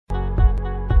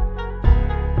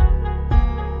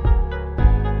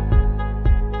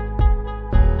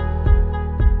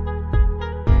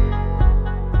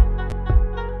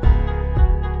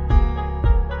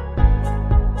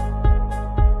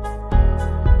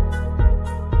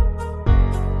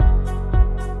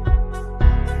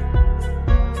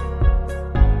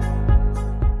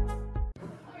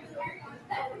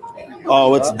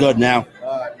Oh, it's good now.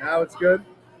 Now it's good?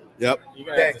 Yep. You're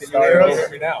going to have to start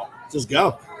over now. Just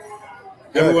go.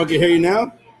 Everyone can hear you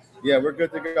now? Yeah, we're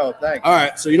good to go. Thanks. All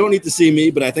right, so you don't need to see me,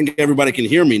 but I think everybody can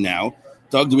hear me now.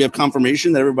 Doug, do we have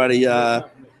confirmation that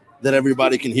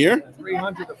everybody can hear?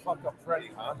 300 to fuck up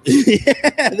Freddie, huh?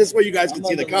 Yeah, this way you guys can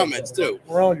see the comments too.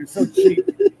 Marone, you're so cheap.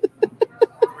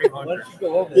 300.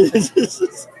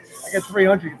 I get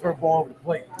 300, you can throw a ball over the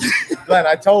plate. Glenn,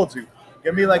 I told you.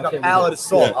 Give me like a pallet of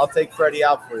salt. Yeah. I'll take Freddie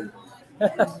out for you.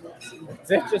 Is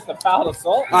it just a pallet of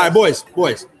salt? All right, boys.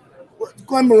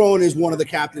 Glenn Marone is one of the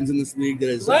captains in this league that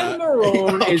is. Glenn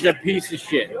Marone is a piece of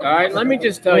shit. All right, let me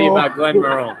just tell you about Glenn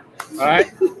Marone. All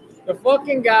right, the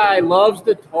fucking guy loves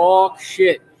to talk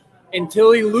shit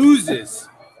until he loses,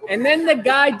 and then the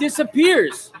guy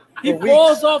disappears. He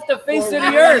falls off the face of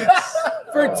the earth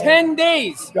for 10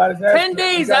 days. 10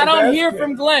 days, I don't hear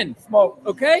from Glenn.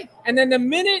 Okay, and then the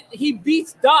minute he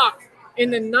beats Doc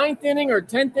in the 9th inning or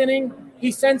 10th inning,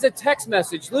 he sends a text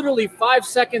message literally 5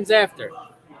 seconds after.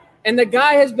 And the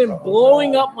guy has been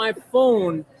blowing up my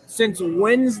phone since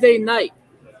Wednesday night.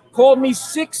 Called me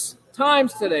 6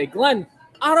 times today. Glenn,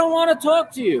 I don't want to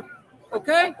talk to you.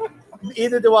 Okay?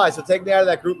 Either do I, so take me out of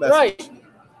that group message. Right.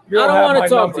 I don't want to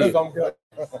talk to you. I'm good.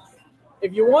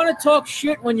 If you want to talk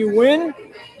shit when you win,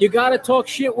 you got to talk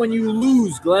shit when you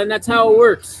lose, Glenn. That's how it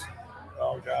works.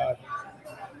 Oh, God.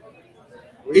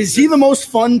 Is he the most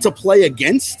fun to play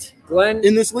against, Glenn,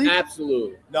 in this league?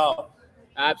 Absolutely. No.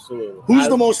 Absolutely. Who's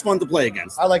the most fun to play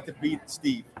against? I like to beat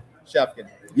Steve Shefkin.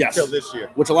 Yes. Until this year.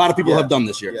 Which a lot of people have done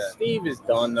this year. Yeah. Steve is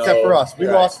done, though. Except for us. We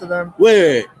lost to them.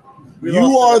 Wait. We You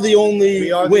lost are to them. the only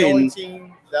We are the win only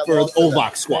team that for the lost to them.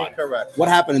 Ovox squad. Correct. What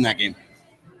happened in that game?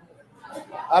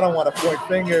 I don't want to point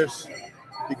fingers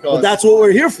because But that's what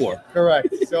we're here for.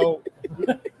 correct. So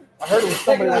I heard it was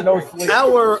somebody with no sleep.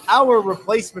 our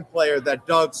replacement player that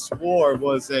Doug swore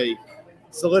was a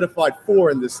solidified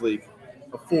 4 in this league,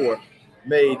 a 4,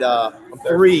 made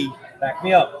 3 Back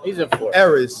me up. He's a 4.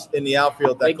 errors in the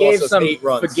outfield that They gave cost us some 8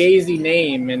 runs. Fugazi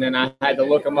name, and then I had to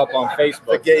look him up on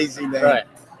Facebook. Fugazi name. Right.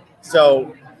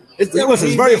 So Listen,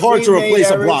 it's very hard to we made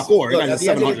replace a errors. block or. Look, He's at the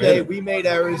end of the 700 day, hitter. we made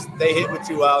errors. They hit with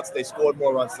 2 outs. They scored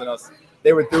more runs than us.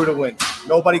 They were through to win.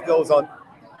 Nobody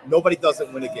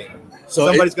doesn't win a game. So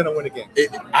Somebody's going to win a game.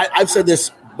 I've said this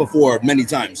before many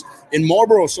times. In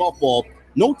Marlboro softball,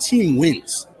 no team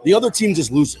wins. The other team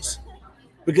just loses.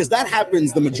 Because that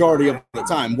happens the majority of the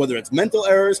time, whether it's mental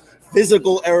errors,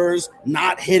 physical errors,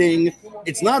 not hitting.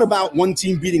 It's not about one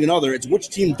team beating another. It's which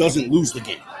team doesn't lose the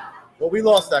game. Well, we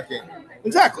lost that game.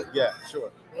 Exactly. Yeah,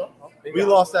 sure. We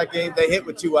lost that game. They hit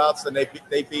with 2 outs, and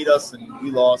they beat us, and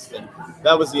we lost, and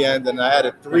that was the end. And I had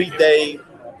a 3-day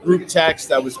group text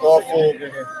that was awful.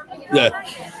 Yeah.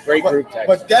 Great group text.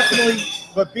 But definitely,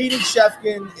 beating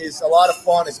Shefkin is a lot of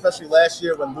fun, especially last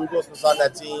year when Lugos was on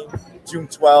that team, June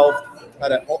 12th.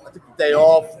 Had a day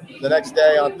off the next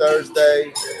day on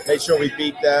Thursday. Made sure we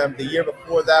beat them. The year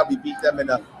before that, we beat them in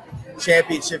a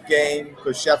championship game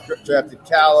because Chef drafted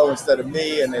Callow instead of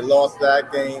me, and they lost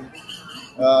that game.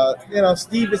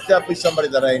 Steve is definitely somebody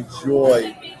that I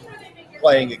enjoy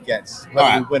playing against,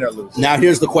 whether we win or lose. Now,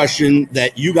 here's the question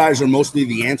that you guys are mostly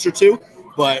the answer to,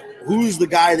 but who's the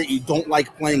guy that you don't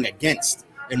like playing against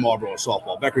in Marlboro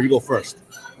softball? Becker, you go first.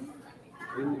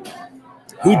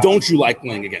 Who don't you like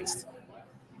playing against?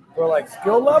 For like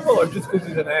skill level or just because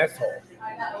he's an asshole?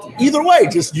 Either way,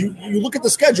 just you look at the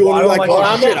schedule and you're like,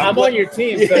 oh, shit. I'm on your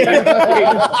team. So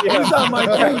He's on my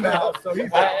team now, so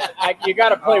he's you got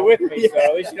to play with me, so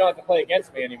at least you don't have to play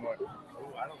against me anymore.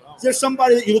 Is there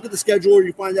somebody that you look at the schedule or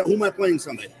you find out, who am I playing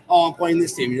Sunday? Oh, I'm playing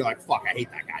this team. And you're like, fuck, I hate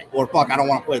that guy. Or fuck, I don't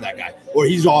want to play that guy. Or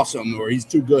he's awesome. Or he's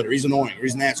too good. Or he's annoying. Or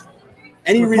he's an asshole.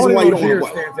 Any reason why you don't want to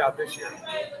play? stands out this year.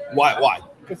 Why?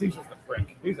 Because he's just a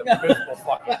prick. He's a miserable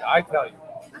fucking guy, I tell you.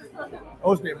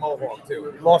 Owes me a Mohawk,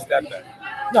 too. He lost that bet.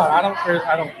 No, I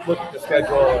don't look at the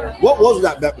schedule. Or, What was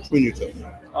that bet between you two?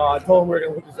 I told him we were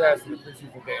going to whip his ass in the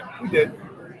preseason game. We did.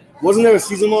 Wasn't there a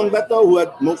season-long bet, though, who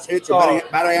had most hits or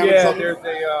batting average? Yeah, something? there's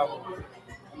a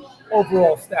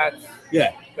overall stats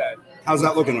Yeah. bet. How's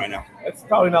that looking right now? It's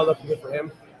probably not looking good for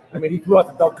him. I mean, he threw out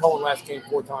to Doug Cohen last game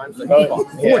 4 times. Like, Yeah.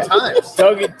 4 times.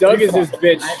 Doug is his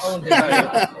bitch.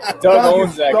 Doug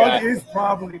owns that guy. Doug is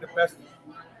probably the best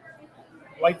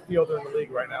right fielder in the league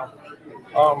right now.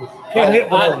 Can't hit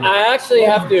worth a lick. I actually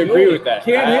have to agree with that.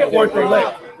 Can't hit worth a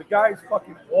lick. The guy's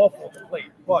fucking awful to play,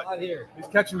 but he's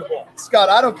catching the ball. Scott,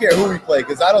 I don't care who we play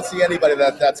because I don't see anybody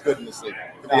that's good in this league,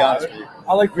 to be honest with you.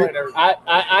 I like playing everybody.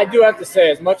 I do have to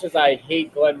say, as much as I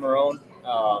hate Glenn Marone,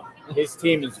 his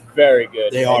team is very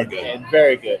good. They are good. And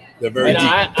very good. They're very and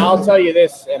deep. I'll tell you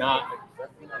this,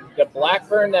 the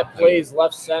Blackburn that plays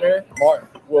left center,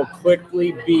 will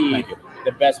quickly be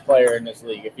the best player in this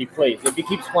league if he plays, if he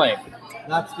keeps playing.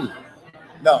 Not Steve.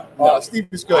 No, Steve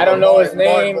is good. I don't know his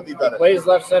Martin name. will be He better. plays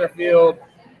left center field.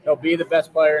 He'll be the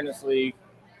best player in this league,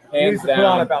 He hands needs to put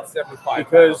on down. about 75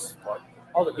 Because pounds,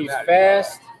 but other than He's that,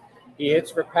 fast. He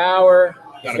hits for power.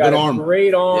 Got He's a got good a arm.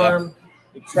 great arm.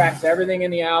 He tracks everything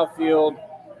in the outfield.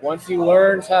 Once he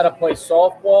learns how to play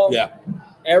softball, Yeah.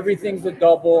 everything's a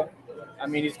double. I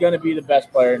mean, he's going to be the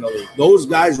best player in the league. Those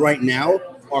guys right now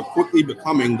are quickly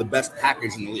becoming the best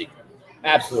package in the league.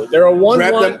 Absolutely. They're a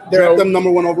 1-1. Draft them number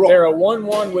 1 overall. They're a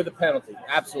 1-1 with a penalty.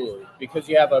 Absolutely. Because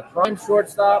you have a prime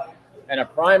shortstop and a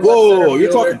prime left Whoa, center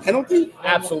you're fielder. talking penalty?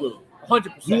 Absolutely.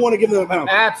 100%. You want to give them a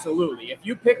penalty? Absolutely. If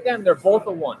you pick them, they're both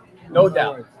a 1. No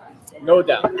doubt. No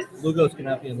doubt. Lugos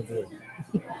cannot be on the board.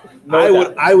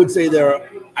 No I would say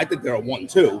I think they're a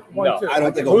 1-2. No, I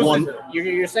don't think a Who's 1. the-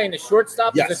 You're saying the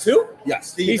shortstop Yes. is a 2?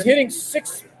 Yes. He's hitting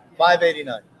 6.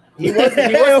 589. He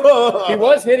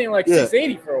was hitting like Yeah.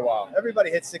 680 for a while. Everybody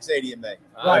hits 680 in May.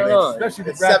 I don't know. especially the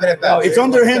It's draft 7 at bat. It's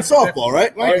underhand softball,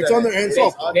 right? It's underhand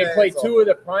softball. They play 2 of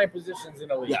the prime positions in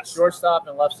the league: Yes. shortstop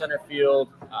and left center field.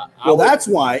 Well, that's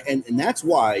why, and that's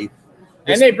why.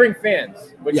 and they bring fans,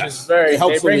 which Yes, is very it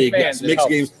helps they the bring league. fans. Yes, It mixed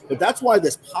helps. games, but that's why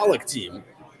this Pollock team.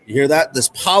 You hear that? This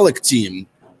Pollock team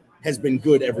has been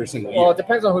good every single year. Well, it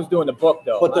depends on who's doing the book,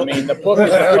 though. But I mean, the book is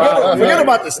a forget, problem. forget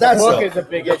about the stats. The book though. is a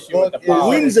big issue with the book The Pollock.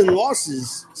 wins and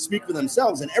losses speak for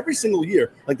themselves, and every single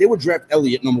year, like they would draft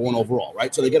Elliott number 1 overall,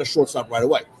 right? So they get a shortstop right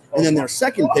away, and then their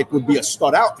second pick would be a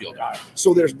stud outfielder.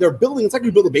 So they're building. It's like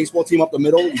you build a baseball team up the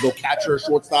middle. You go catcher,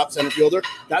 shortstop, center fielder.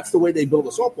 That's the way they build a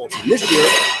softball team. This year,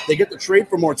 they get the trade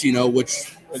for Martino,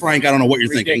 which Frank, I don't know what you're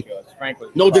thinking. Ridiculous, frankly.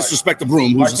 No disrespect to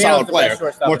Broom, who's Martino's a solid the player. best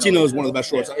shortstop in the Martino is league. one of the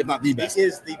best shortstops, if not the best. He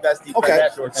is the best defensive Okay,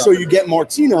 shortstop. so you get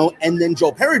Martino and then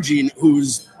Joe Perugine,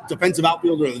 who's defensive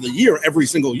outfielder of the year every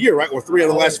single year, right? Or 3 out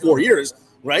of the last 4 years,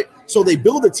 right? So they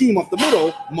build a team up the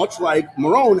middle, much like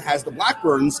Marone has the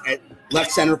Blackburns at left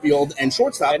center field and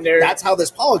shortstop. And they're- that's how this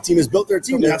Pollock team has built their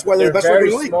team, and that's why they're the best very record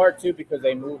in the league. smart too, because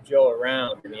they move Joe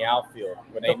around in the outfield.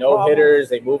 When they The know problem- hitters,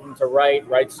 they move him to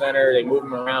right center. They move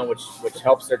him around, which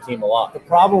helps their team a lot. the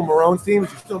problem with Marone's team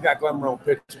is you still got Glenn Marone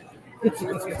pitching.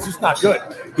 It's just not good.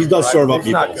 He does serve up It's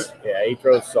not people. good. Yeah, he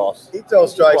throws sauce. He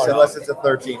throws strikes unless it's a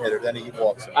 13 hitter. Then he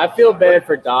walks. I feel bad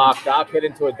for Doc. Doc hit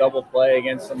into a double play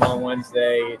against him on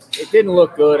Wednesday. It didn't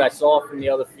look good. I saw it from the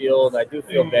other field. I do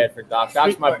feel bad for Doc.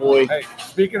 Doc's my boy. Hey,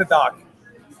 speaking of Doc,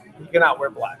 he cannot wear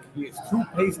black. He is too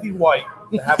pasty white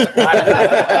to have a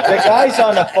The guy's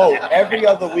on a boat every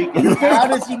other weekend. How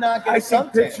does he not I get see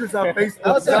suntan? pictures on Facebook.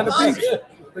 How's He's on that the beach. possible?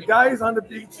 The guy is on the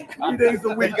beach 3 days a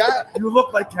week. guy- You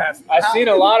look like Casper. I've seen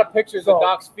a lot of pictures of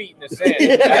Doc's feet in the sand.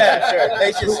 Yeah, sure.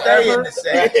 They should stay in the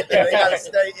sand. They got to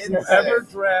stay in the Whoever sand.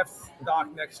 drafts Doc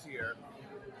next year,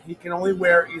 he can only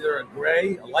wear either a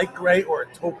gray, a light gray, or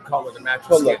a taupe color to match his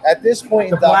But skin. look, at this point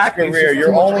in The black Doc's is career, just you're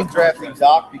too much only of a drafting difference.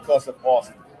 Doc because of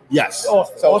Austin. Yes.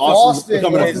 Austin. So Austin's Austin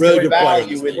becoming a is really the good player.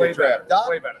 value in Way the draft. better. Doc,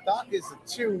 Way better. Doc is a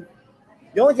 2.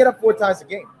 You only get up 4 times a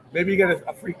game. Maybe you get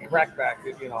a free crackback.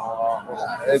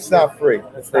 It's not free.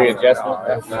 Free adjustment.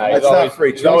 It's Nah, It's not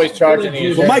free. He's always charging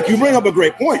the But Mike, you bring up a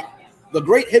great point. The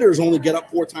great hitters only get up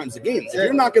 4 times a game. If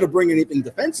you're not going to bring anything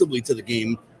defensively to the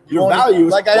game, your only- value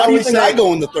is, like I why do you always think say- I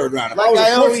go in the 3rd round? If like I was I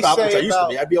a always shortstop, which say I used to about-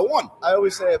 be, I'd be a 1. I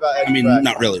always say about Eddie I mean, Kraken.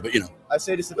 not really, but you know. I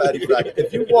say this about Eddie Kraken.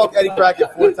 If you walk Eddie Kraken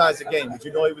 4 times a game, would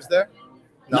you know he was there?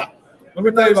 No. Let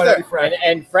me tell you about Eddie Frank.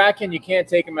 And Fracken, you can't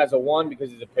take him as a 1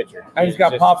 because he's a pitcher. And he's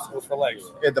got just- popsicles for legs.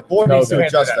 Yeah, the board No, needs to can't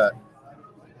do adjust that.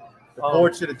 that. The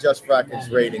board should adjust Kraken's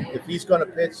rating. If he's going to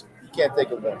pitch, you can't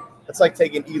take a 1. It's like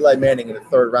taking Eli Manning in the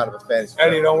 3rd round of a fantasy.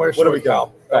 Eddie, don't wear What are we shorts, pal.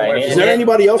 doing? Don't wear Right, Is shorts. there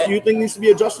anybody else you think needs to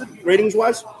be adjusted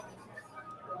ratings-wise?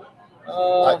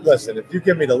 Listen, if you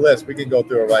give me the list, we can go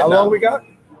through it right How now. long we got?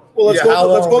 Well, let's Yeah, how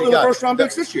go long to we the got? first round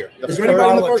picks this year. The Is there anybody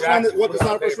in the first first round round that's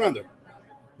not a first rounder?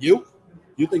 You?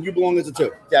 You think you belong as a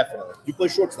 2? Definitely. You play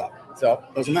shortstop. So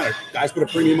Doesn't matter. Guys put a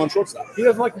premium on shortstop. He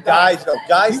doesn't like the guy.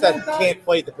 guys that can't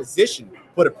play the position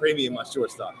put a premium on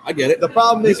shortstop. I get it. The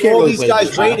problem You is can't all really these play the guys'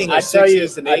 position. rating are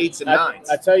 6s and 8s and 9s.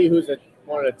 I tell you who's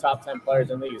one of the top 10 players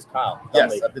in the league is Kyle. Yes,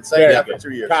 Dunleavy. I've been saying Very that for good.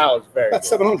 2 years. Kyle is very That's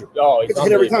good. 700. Oh, he's Gets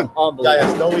hit every time. Guy Unbelievable.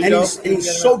 has no And ego.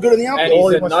 he's so good in the And outfield. All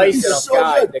he he's the wants to do is nicest get out.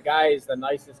 guy. So good. The guy is the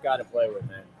nicest guy to play with,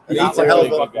 man. He He's eats a hell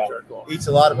of really a good guy. Eats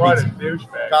a lot of What a pizza.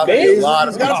 douchebag. Kyle He's eats a lot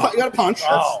of got a punch.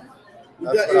 Oh. He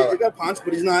That's got, what I he like. got a punch,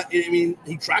 but he's not. I mean,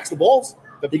 he tracks the balls.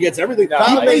 He gets everything. No,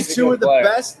 Kyle he's made a 2 good of the player.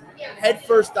 best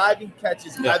head-first diving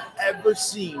catches Yeah. I've ever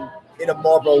seen in a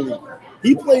Marlboro league.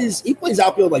 He plays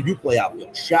outfield like you play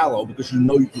outfield, shallow, because you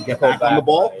know you can get back on the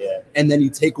ball, and then you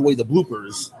take away the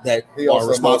bloopers that are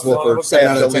responsible for 7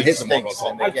 out of 10 hits.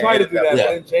 I tried to do that, but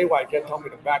then Jay White kept telling me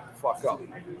to back the fuck up.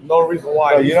 No reason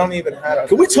why. You don't even have.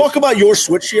 Can we talk about your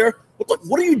switch here?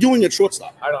 What are you doing at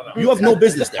shortstop? I don't know. You have no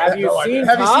business there. Have you seen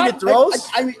Have you seen Todd? it throws?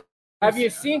 I mean, Have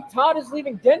you seen Todd is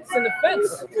leaving dents in the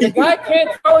fence? The guy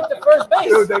can't throw it to first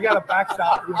base. Dude, they got a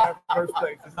backstop even at first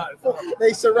base. It's not.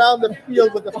 They surround the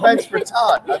field with a fence for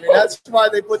Todd. I mean, that's why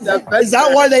they put that fence. is that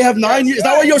there. why they have 9 years? Is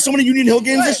that why you have so many Union Hill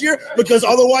games this year? Because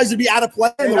otherwise it'd be out of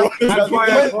play. That's why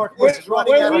I parked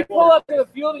When we pull up to the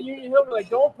field at Union Hill, we're like,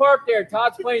 don't park there.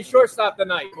 Todd's playing shortstop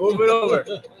tonight. Move it over.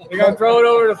 They're going to throw it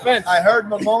over the fence. I heard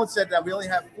Mamone said that we only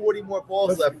have 40 more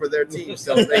balls left for their team,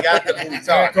 so they got to move I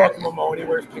Todd. talked to Mamone. He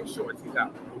wears pink shorts. He's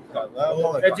out.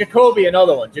 Jacoby,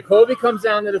 another one. Jacoby comes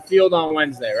down to the field on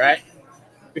Wednesday, right?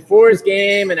 Before his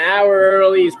game, an hour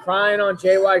early, he's crying on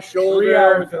JY's shoulder. 3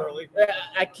 hours early.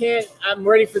 I can't. I'm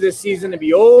ready for this season to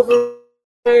be over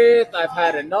with. I've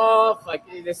had enough. Like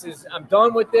I'm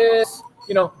done with this.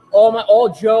 You know, all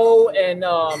Joe and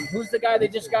who's the guy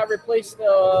that just got replaced?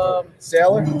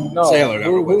 Sailor? No, Sailor.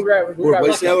 Who got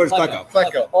Replaced Sailor is Klecko.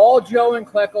 Klecko. All Joe and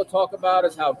Klecko talk about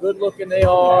is how good looking they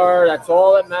are. That's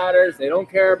all that matters. They don't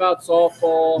care about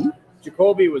softball.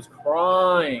 Jacoby was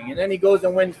crying, and then he goes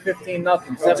and wins 15-0,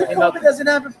 17-0. Jacoby doesn't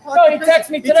have a No, he texted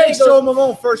me today. He takes Joe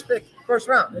Mamone first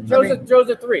round. Joe's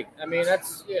a 3. I mean,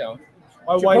 that's, you know.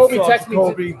 My Jacoby wife saw texted me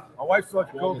Jacoby. My wife saw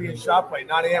Jacoby in shop play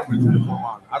 9 a.m. with his uniform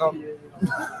on. I don't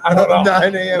know.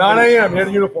 9 a.m. 9 a.m. He had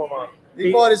a uniform on.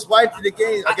 He brought his wife to the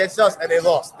game against us, and they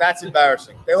lost. That's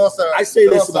embarrassing. They lost. I say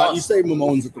this about you. Say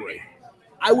Mamone's a 3.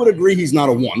 I would agree he's not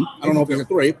a 1. I don't know if he's a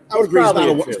 3. I would agree he's not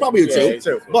a 1. It's probably a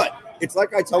 2. But it's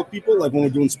like I tell people, like when we're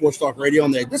doing sports talk radio,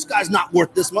 and they're like, this guy's not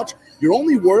worth this much. You're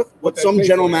only worth what some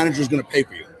general manager is going to pay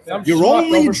for you. You're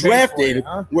only drafted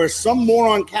where some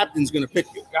moron captain's going to pick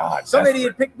you. God, some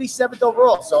idiot picked me 7th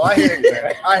overall, so I hear you.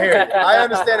 I hear you. I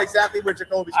understand exactly where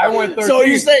Jacoby's I went 13. So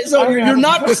you say you're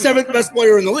not the 7th best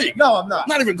player in the league. No, I'm not.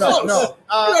 Not even close. No.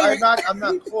 I'm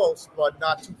not close, but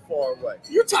not too far away.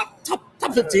 You're top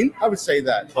 15. I would say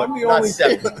that. But I'm the not only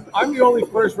 7. I'm the only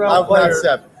first round I'm player. not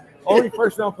 7. Only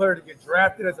first round player to get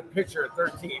drafted as a pitcher at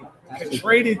 13 and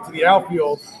traded to the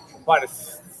outfield by the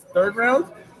 3rd round.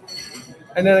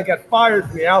 And then I got fired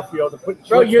from the outfield to put.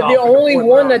 Bro, you're the only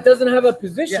one that doesn't have a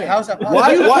position. Yeah, how's that?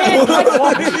 Why?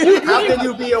 How can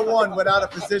you be a 1 without a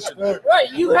position? Right,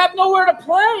 you have nowhere to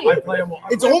play. I play them all.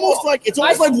 It's almost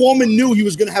like Woolman knew he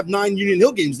was going to have 9 Union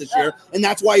Hill games this year, and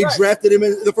that's why he drafted him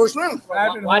in the first round.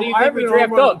 Why do you think we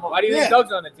draft Doug? Why do you think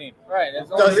Doug's on the team? Right,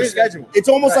 Does the schedule? It's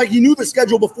almost like he knew the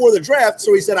schedule before the draft,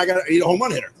 so he said, "I need a home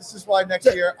run hitter." This is why next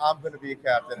year I'm going to be a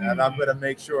captain, and I'm going to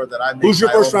make sure that I. Who's your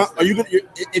first round? Are you going?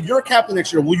 If you're a captain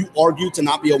next year, will you argue to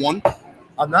not be a 1?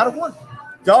 I'm not a 1.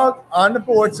 Doug on the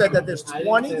board said that there's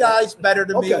 20 guys better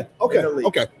than me in the league.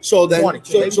 Okay. So then,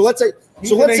 20. so let's say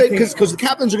because the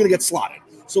captains are going to get slotted.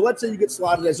 So let's say you get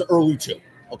slotted as an early 2.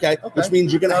 Okay. Which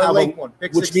means you're going to have late one.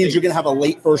 Which means you're going to have a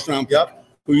late first round pick. Yep.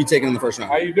 Who are you taking in the first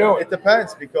round? How you doing? It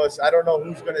depends because I don't know who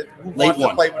wants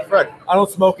to play with Fred. I don't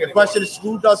smoke The anymore. question is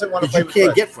who doesn't want to play You with can't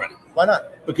Fred. get Freddie Why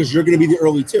not? because you're going to be the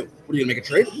early 2. What are you going to make a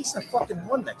trade? He's a fucking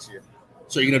 1 next year.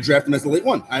 So you're going to draft him as the late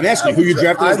 1. I'm asking you who you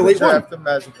drafted as the late 1. I would draft him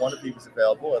as 1 if he was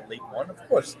available at late 1. Of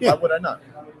course. Yeah. Why would I not?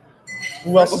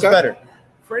 Who else is better?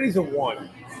 Freddie's a 1.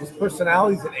 His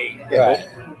personality's an 8. Right.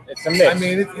 It's a mix. I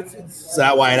mean, it's Is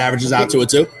that why it averages out to a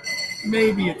 2?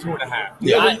 maybe a 2.5.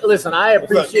 Yeah. Listen, I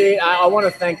appreciate. I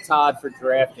want to thank Todd for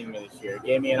drafting me this year. It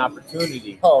gave me an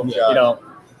opportunity. Oh, God. You know,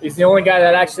 he's the only guy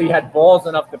that actually had balls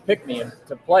enough to pick me and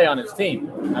to play on his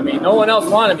team. I mean, no one else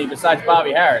wanted me besides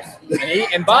Bobby Harris.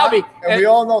 And Bobby. And we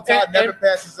all know Todd never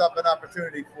passes up an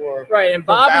opportunity for Right, and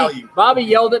for value. Bobby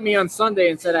yelled at me on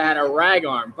Sunday and said I had a rag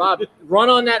arm. Bob, run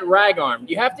on that rag arm.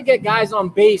 You have to get guys on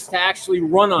base to actually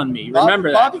run on me.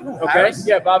 Remember that. Bobby who, okay? Harris?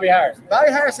 Yeah, Bobby Harris.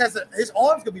 Bobby Harris has his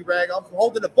arms could be rag on from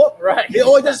holding the book. Right. He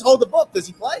always does hold the book. Does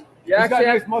he play? You actually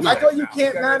have, I thought you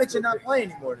can't manage and not play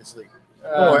anymore in this league.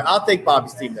 Don't worry, I'll take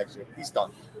Bobby's team next year. He's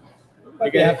done.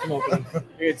 you're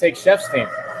gonna take Chef's team.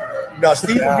 No,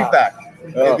 Steve will be back.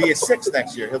 He'll be a 6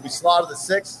 next year. He'll be slotted the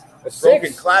 6.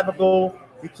 Broken clavicle.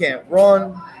 He can't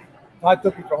run. I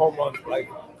took him for home runs, but I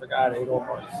forgot 8 home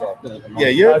runs. So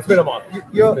Yeah, it's been a month.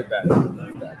 you're It's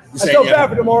been bad. I felt bad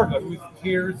for DeMarco. He was in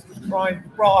tears, he was crying.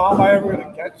 Bro, how am I ever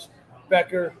going to catch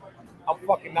Becker? I'm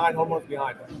fucking 9 home runs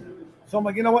behind him. So I'm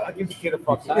like, you know what? I'll give the kid a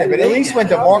fucking. Yeah, but at least when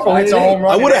DeMarco hits a home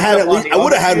run, I would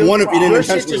have had one if you didn't your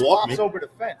shit intentionally just walk pops me. over the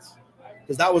fence.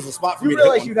 because that was the spot for You me to hit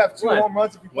realize one. you'd have 2 Right. home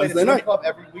runs if you played Wednesday a swim night. club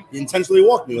every week. He intentionally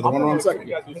walked me with a runner on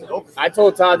second. I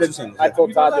told Todd to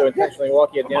intentionally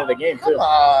walk you at the end of the game too.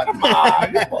 Come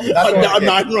on. That's what I'm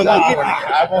not I running.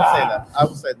 I won't say that. I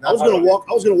will say that. I was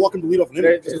gonna walk him to lead off an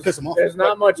inning just to piss him off. There's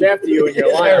not much after you in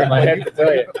your lineup, I have to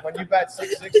tell you. When you bat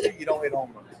 660, you don't hit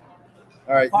home runs.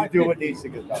 All right, you do what needs to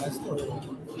get done.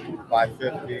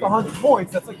 550. 100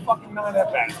 points. That's like fucking 9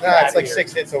 at bats. Nah, it's like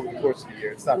 6 hits over the course of the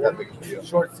year. It's not that big of a deal.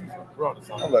 Short season. Run.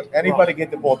 Now look, anybody get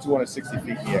the ball 260 feet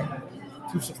in the air.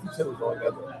 262 is all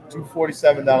together.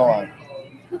 247 down the line.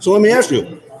 So let me ask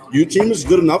you: your team is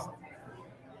good enough.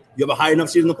 You have a high enough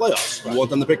seed in the playoffs. You want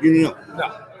them to pick Union Hill?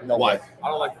 No Why? way. I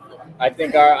don't like I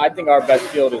think our best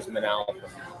field is Manalapan.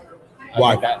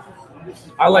 Why?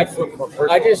 I like football personally.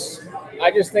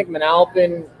 I just think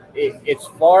Manalapan it's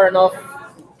far enough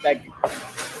that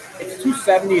it's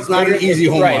 270. It's not an easy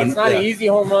home run. It's not an easy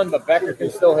home run, but Becker can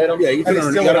still hit them. Yeah, you And can it's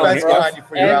earn still it. a fence behind you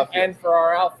for your outfield. And for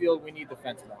our outfield, we need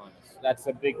defense behind us. That's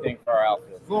a big thing for our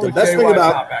outfield. The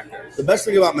best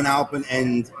thing about Manalapan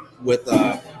and with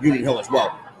Union Hill as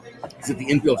well is that the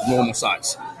infield's normal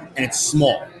size and it's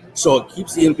small, so it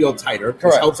keeps the infield tighter.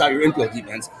 Which helps out your infield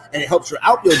defense, and it helps your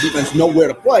outfield defense know where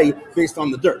to play based on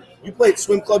the dirt. You play at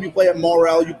Swim Club, you play at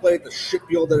Morrell, you play at the shit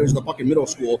field that is the fucking middle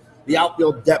school. The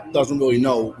outfield depth doesn't really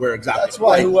know where exactly. That's to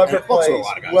why play, whoever and it fucks with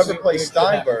a plays,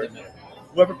 lot of guys.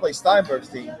 whoever plays Steinberg's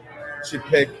team should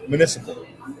pick Municipal,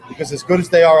 because as good as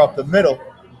they are up the middle,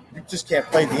 you just can't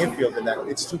play the infield in that.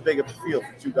 It's too big of a field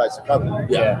for 2 guys to cover.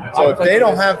 Yeah. So if they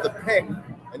don't have the pick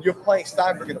and you're playing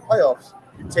Steinberg in the playoffs,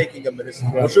 you're taking a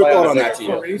Municipal. What's your thought on that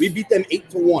team? We beat them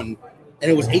 8-1,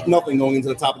 and it was 8-0 going into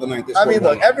the top of the ninth. I mean,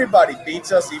 look, everybody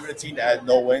beats us, even a team that had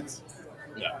no wins.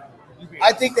 Yeah.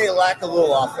 I think they lack a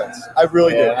little offense. I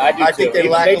really do. I think too. they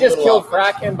lack They a just little killed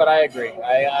offense. Kraken, but I agree.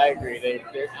 I agree.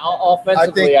 They're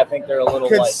offensively, I think they're a little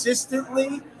light.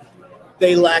 Consistently,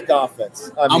 they lack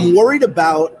offense. I'm worried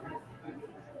about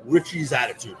Richie's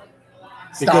attitude.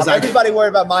 Stop. Everybody worry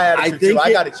about my attitude too.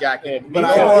 I got a jacket. But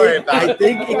Don't worry about it. I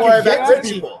think it Don't worry can get about to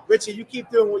Richie. people. Richie, you keep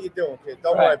doing what you're doing, kid.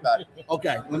 Don't worry about it.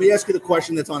 Okay, let me ask you the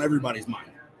question that's on everybody's mind.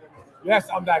 Yes,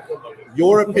 I'm that good looking.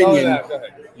 Your opinion. Go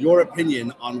ahead. Your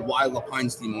opinion on why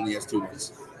LaPine's team only has 2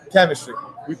 wins. Chemistry.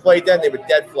 We played them. They were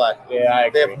dead flat. Yeah, I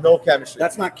agree. They have no chemistry.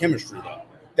 That's not chemistry, though.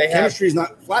 They have. Chemistry is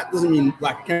not flat. Doesn't mean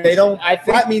lack of chemistry. They don't.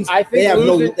 Flat means I think they have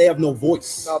losing- they have no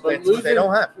voice. No, but They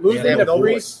don't have. losing They have the no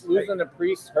priest, voice. losing the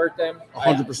priest hurt them.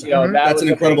 100%. You know, that That's was an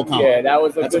a incredible big, combo. Yeah, that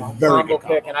was a That's a good very combo good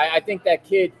combo. pick, and I think that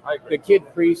kid, the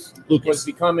kid priest, Lucas. was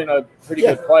becoming a pretty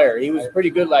good player. He was pretty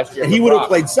good last year. And he with would have Brock.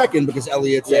 played second because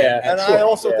Elliott's Yeah. And I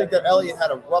also think that Elliott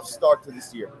had a rough start to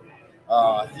this year.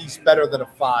 He's better than a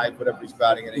 5, whatever he's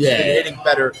batting, and he's been hitting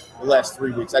better the last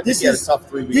 3 weeks. I think he had a tough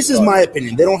 3 weeks. This is my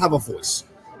opinion. They don't have a voice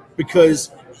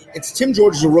because it's Tim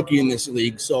George is a rookie in this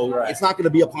league, so it's not going to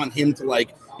be upon him to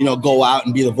go out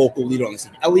and be the vocal leader on this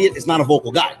team. Elliott is not a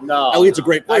vocal guy. No, Elliott's a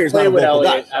great player. He's not a vocal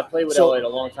guy. I played with So Elliott a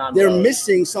long time They're ago.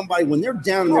 missing somebody when they're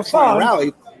down and they're trying to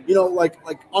rally. Like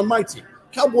on my team,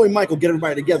 Cowboy Mike will get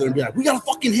everybody together and be like, "We got to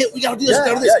fucking hit. We got to do this. Yeah,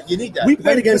 Got to do this." yeah, you need that. We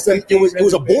played against them. It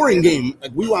was a boring game.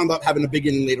 Like we wound up having a big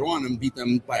inning later on and beat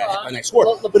them by next score.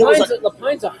 But it was like,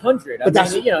 LaPine's 100. But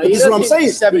that's- I mean, you know, but he this is what I'm doesn't-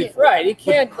 saying. 74. Right, he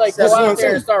can't go That's what I'm out there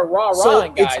saying. and start rah-rahing So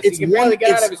guys. it's he can barely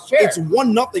get out of his chair. It's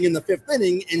 1-0 in the 5th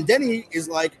inning, and Denny is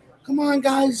like, "Come on,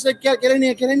 guys, like, get in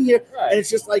here, get in here." Right. And it's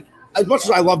just like, as much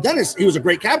as I love Dennis, he was a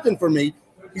great captain for me.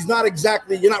 He's not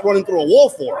exactly. You're not running through a wall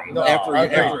for him after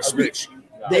a speech.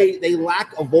 They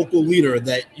lack a vocal leader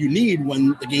that you need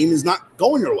when the game is not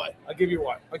going your way. I'll give you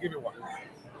one.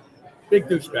 Big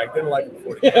douchebag. Didn't like him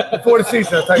before the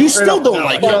season. I'll tell You straight still up. don't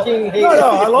like him. No,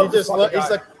 I love He this just, fucking he's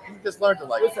guy. like, he just learned to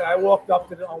like. Listen, I walked up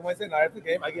to on Wednesday night after the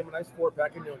game. I gave him a nice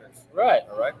 4-pack of Nunes. Right.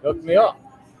 All right. Hooked me up.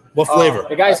 What flavor?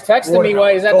 The guy's texting me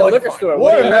while he's at the liquor store.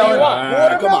 What do you Watermelon.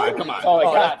 want? Come on. That's all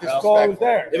I got. This call was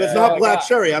there. If it's Yeah, not I black got-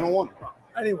 cherry, I don't want it.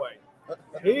 Anyway,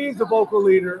 he's the vocal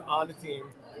leader on the team.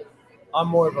 I'm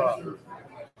more of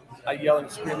a yelling,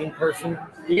 screaming person.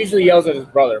 He usually yells at his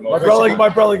brother. My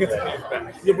brother gets it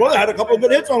back. Your brother had a couple of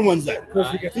good hits on Wednesday. Because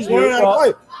he gets He's learning how to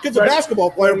play. Kid's a Right.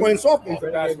 basketball player playing softball. He's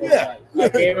a basketball Yeah. I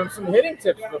gave him some hitting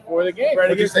tips before the game. Right.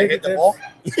 Would you say hit the ball?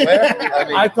 Where? I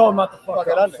mean, I told him not to fuck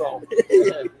it up. under. So,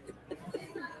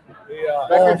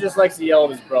 Becker just likes to yell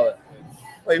at his brother.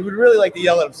 well, he would really like to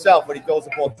yell at himself when he throws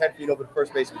the ball 10 feet over the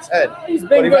first baseman's head. He's But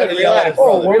been he good. might yell at his Relax.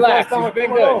 brother. when was the Relax. last time I He's been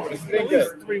put him over? good. He's It's been at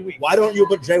good. least 3 weeks. Why don't you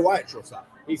put Jay White at shortstop?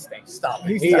 He stinks. Stop.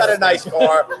 He's He's got a nice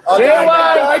car.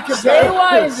 JY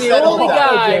is the Settle only down.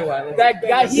 guy that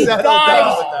guy he Settle down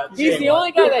dives. with that, He's the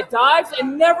only guy that dives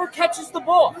and never catches the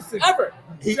ball ever.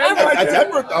 That's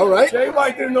Everett, though, right? Jay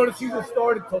White didn't know the season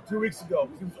started until 2 weeks ago.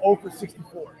 He was 0 for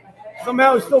 64.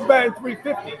 Somehow he's still batting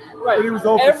 350. Right. But he was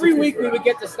over Every 60. week we would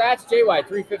get the stats. JY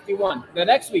 351. The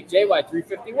next week JY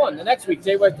 351. The next week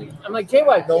JY 3. I'm like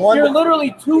JY. No wonder- You're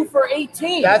literally 2 for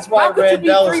 18. That's why How could you be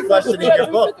Randall is 3 for questioning your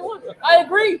book. 351? I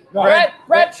agree. No,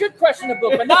 Brad should question the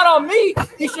book, but not on me.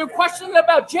 He should question it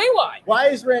about JY. Why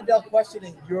is Randall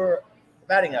questioning your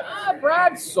batting average?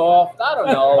 Brad's soft. I don't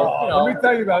know. Let me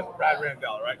tell you about Brad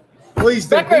Randall, right? Please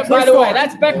do. Becker, True by the way, story.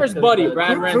 that's Becker's buddy,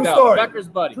 Brad True Randall. story. Becker's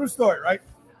buddy. True story, right?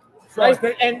 So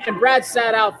Right? And Brad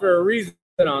sat out for a reason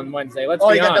on Wednesday. Let's Oh,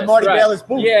 be you got honest. the Marty right. Bayless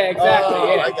boot. Yeah, exactly.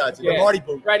 Oh, yeah. I got you. The Yeah. Marty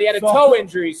boot. Right, he had a So- toe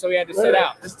injury, so he had to sit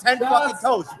out. There's 10 fucking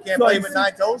toes. You can't So play you with see-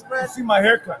 9 toes, You Brad? see my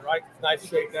haircut, right? It's nice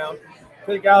straight down.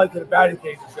 Take Allie to the batting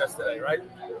cages yesterday, right?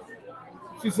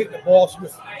 She's hitting the ball.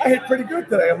 I hit pretty good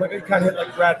today. I'm like, I kind of hit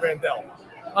like Brad Randall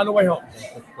on the way home.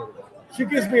 She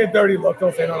gives me a dirty look.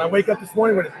 Don't say no. And I wake up this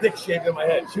morning with a dick shaved in my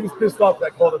head. She was pissed off that I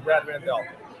called her Brad Randall.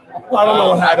 I don't know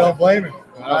what I happened. don't blame him.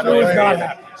 I She was don't not blame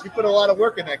happy. She put a lot of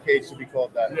work in that cage to be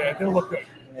called that. Yeah, it didn't look good.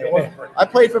 It wasn't pretty. I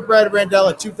played for Brad Randall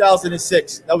in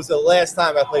 2006. That was the last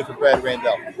time I played for Brad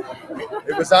Randall.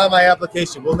 It was on my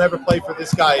application. We'll never play for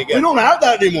this guy We again. don't have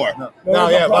that anymore. No,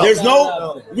 yeah, but There's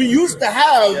no. We used to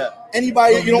have Yeah.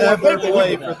 anybody we'll you don't want never to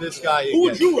play play for this guy Who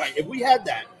would again. you write if we had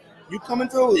that? You come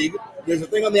into the league. There's a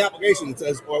thing on the application that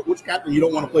says, "Or which captain you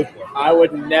don't want to play for." I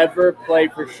would never play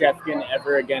for Shefkin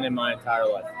ever again in my entire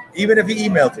life. Even if he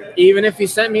emailed you. Even if he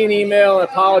sent me an email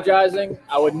apologizing,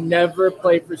 I would never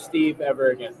play for Steve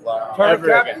ever again. Current Ever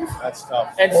captain? again. That's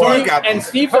tough. And Or Steve, captain. and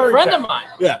Steve's a Current friend of captain. mine,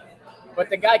 Yeah. but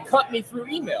the guy cut me through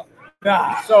email.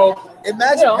 Nah. So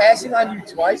Imagine you know, passing on you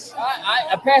twice.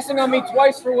 I passing on me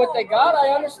twice for what they got. I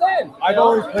understand. I've You know?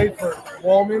 always played for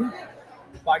Wallman,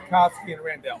 Bykowski, and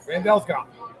Randall. Randall's gone.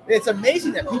 It's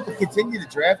amazing that people continue to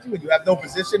draft you and you have no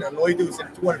position and all you do is hit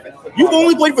 250. You've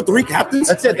only played for 3 captains.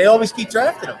 That's it. They always keep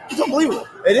drafting them. It's unbelievable.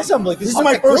 It is unbelievable. This is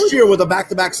my first year with a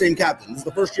back-to-back same captain. This is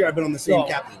the first year I've been on the same So-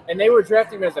 captain. And they were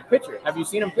drafting him as a pitcher. Have you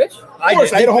seen him pitch? Of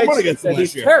course, I hit a home run against him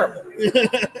He's last year. terrible.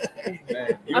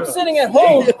 I'm sitting at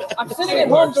home. I'm sitting at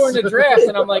home during the draft,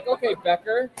 and I'm like, okay,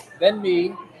 Becker, then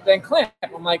me, then Clamp.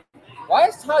 I'm like, why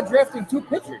is Todd drafting 2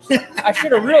 pitchers? I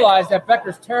should have realized that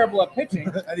Becker's terrible at pitching.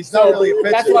 And he's not really a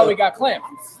pitcher. That's why we got Clamp.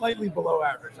 Slightly below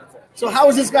average, that's all. So how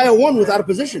is this guy a 1 without a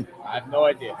position? I have no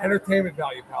idea. Entertainment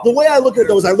value, pal. The way I look at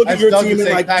those, I look at As your Doug team would and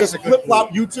say, like packs just a good flip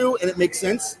flop you two, and it makes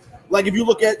sense. Like if you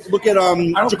look at don't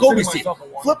Jacoby's consider team, myself a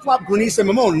 1. flip flop Grenice and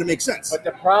Mamone, and it makes sense. But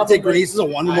the I problem take Grenice as a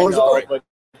 1, I Mamone as a know, 3. but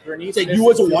Grenice Take misses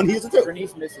you as a too- 1, he is a 2.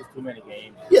 Grenice misses too many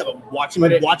games. Yeah, but watch him,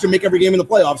 But it- watch him make every game in the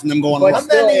playoffs and them go on. But a run. How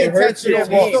many Still, it hurts intentional your walks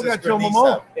team. Still does got Joe Grenice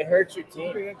Mamone. have? It hurts your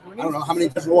team. I don't know how many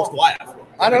intentional walks do I have.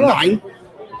 I don't know. 9.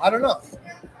 I don't know.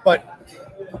 But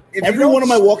if Every you don't- one of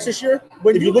my walks this year.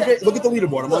 When If you you look get- at the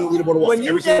leaderboard, I'm on the leaderboard of walks. when you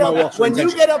Every get single my up, walks are when you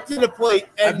intentional. get up to the plate,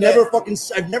 and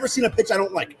I've never seen a pitch I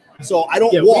don't like. So I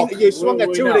don't yeah, walk. you swung at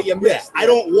We 2 know. that you Yeah, missed. I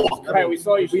don't walk. Right, we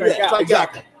saw you strike Yeah, out.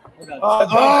 exactly. Oh,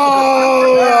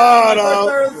 Oh, First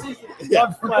error of the season. Yeah.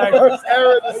 Doug flag. First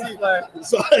error of the season.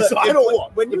 So I don't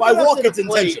walk. When you If I get up walk, to the it's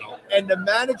plate intentional. And the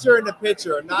manager and the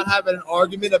pitcher are not having an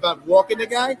argument about walking the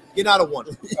guy, you're not a 1.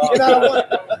 You're not a 1.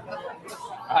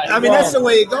 I mean, that's the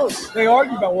way it goes. They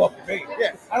argue about walking bait.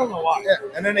 Yeah. I don't know why. Yeah,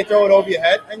 and then they throw it over your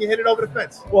head, and you hit it over the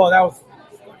fence. Well, that was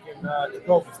fucking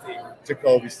Jacoby's team.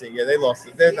 Jacoby's team. Yeah, they lost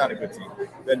it. They're not a good team.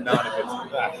 They're not a good team.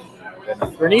 They're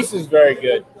not. Bernice is very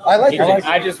good. I like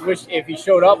I it. just wish if he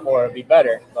showed up more, it'd be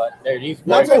better. But he's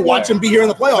very That's why good watch player. him be here in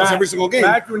the playoffs Matt- every single game,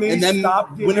 Matt Grenice and then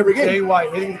stopped win every game.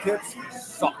 JY hitting tips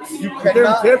sucks. You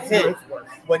cannot tips, hit it's worse.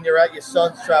 when you're at your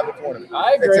son's travel tournament.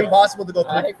 I agree. It's impossible to go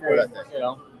I 3 agree. that day. You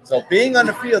know, So being on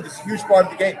the field is a huge part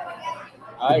of the game.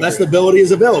 I Best agree. ability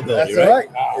is availability. That's right.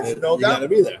 right. There's no You got doubt. to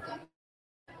be there.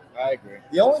 I agree.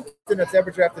 The only thing that's ever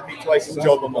drafted me twice is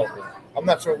Joe Mamone. I'm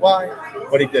not sure why,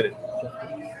 but he did it.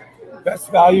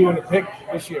 Best value in the pick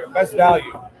this year. Best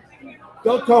value.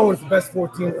 Doug Cohen is the best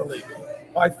 14 in the league.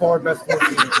 By far, best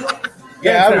 14.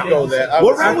 Yeah, I would go there. I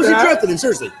What would- round was he After that- drafted in?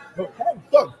 Seriously,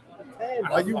 Doug.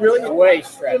 Are you really? Way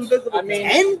stretch. I mean,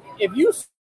 10? if you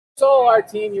saw our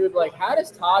team, you would like, how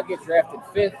does Todd get drafted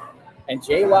 5th and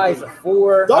JY is a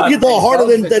 4? Doug hit the ball harder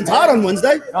than Doug's a Todd 10. on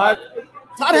Wednesday. Todd,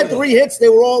 Todd had 3 hits. They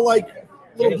were all like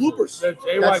little bloopers.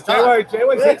 That's Todd.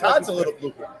 JY's Yeah, Todd's a little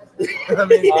blooper. I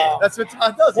mean, that's what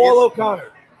Todd does. He Paul hits-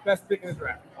 O'Connor, best pick in the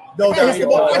draft. No Hits the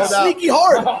ball doubt. No that's doubt. sneaky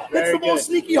hard. Hits Very the ball good.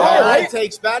 sneaky That hard. guy Right?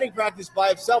 takes batting practice by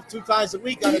himself 2 times a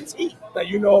week on a tee. That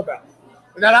you know about.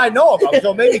 That I know about.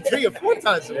 So maybe 3 or 4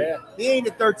 times a week. Yeah. He ain't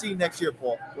at 13 next year,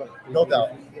 Paul. No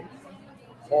doubt.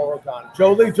 Paul O'Connor.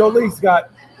 Joe Lee's got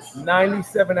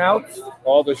 97 outs.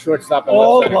 All the shortstop. and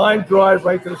All left center. line drive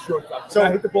right to the shortstop. So-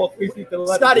 I hit the ball 3 feet to the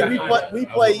left. Scotty, Yeah. we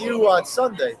play you on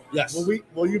Sunday. Yes.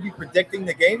 Will you be predicting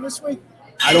the game this week?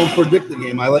 I don't predict the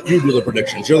game. I let you do the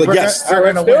predictions. You're the We're guest. gonna- All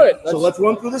right, let's do it. So let's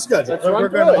run through the schedule. Let's run We're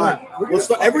through gonna it. All right. Let's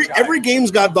start. Every game's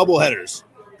got double headers.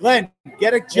 Glenn,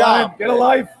 get a John, job. get a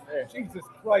life. Jesus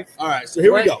Christ. All right. So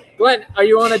here we Glenn, go. Glenn, are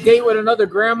you on a date with another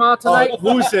grandma tonight?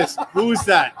 Who's this? Who's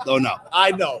that? Oh no.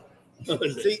 I know.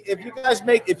 See,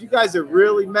 if you guys are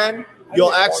really men,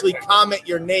 you'll actually comment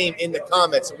your name in the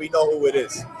comments so we know who it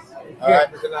is. All right.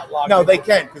 They're not locked No, in. they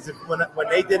can, because when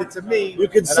they did it to me, You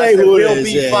could and say I said, who it we'll is.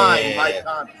 be Yeah, fine. yeah, My yeah.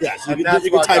 comment. Yes, you And can, that's you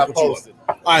can what type got what you want. posted.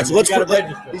 All right, so let's You gotta let-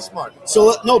 register. Be smart.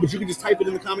 So no, but you can just type it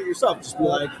in the comment yourself. Just be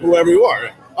like whoever you are.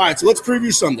 All right, so let's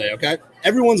preview Sunday. Okay,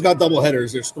 everyone's got double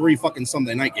headers. There's 3 fucking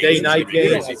Sunday night games. Day It's night gonna be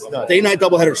games. crazy. It's nuts. Day night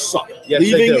double headers suck. Yes,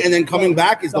 they Leaving do. and then coming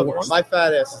back is the worst. My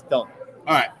fat ass is done.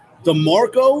 All right,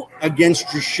 DeMarco against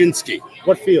Jasinski,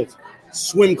 What field?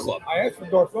 Swim Club. I asked for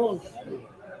Dorfone.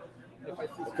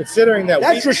 Considering that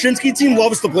That Jasinski team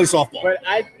loves to play softball. But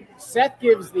Seth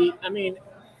gives the. I mean,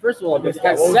 first of all, has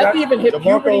What was Seth that? even hit DeMarco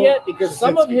puberty yet? Because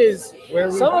some of his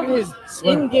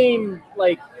Swim. in-game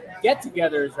like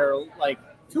get-togethers are like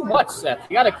too much. Seth,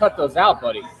 you got to cut those out,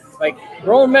 buddy. Like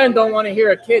grown men don't want to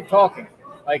hear a kid talking.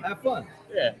 Like Have fun.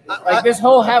 yeah, like this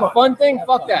whole have fun thing.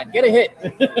 Fuck that. Get a hit.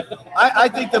 I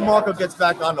think DeMarco gets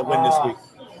back on the win this week.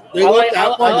 They I looked like-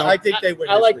 out by I think they win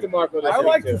I this like week. DeMarco this I week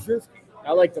like too. Jasinski.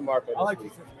 I like DeMarco. This I like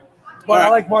week, too. Jasinski. But I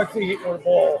like Mark C hitting the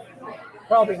ball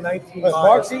probably 19 But miles.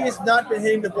 Mark C has not been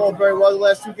hitting the ball very well the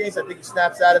last 2 games. I think he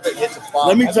snaps out of it, hits a bomb.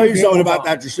 Let me I tell you think something they- about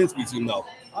that Jasinski team, though.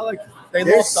 I like They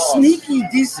They're lost to us. sneaky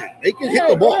decent. They can hit Yeah,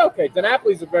 the ball. they're okay.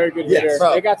 DiNapoli's a very good Yes. hitter.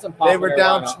 Bro, They got some pop They in were their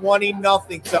down lineup.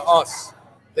 20-0 to us.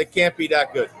 They can't be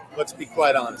that good. Let's be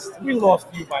quite honest. We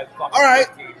lost to you by fucking All right.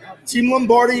 15. Team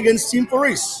Lombardi against Team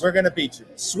Farice. We're going to beat you.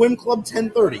 Swim Club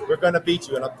 10:30. We're going to beat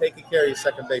you, and I'm taking care of your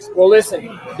second baseman. Well,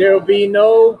 listen, there will be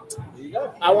no.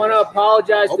 I want to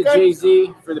apologize to Okay.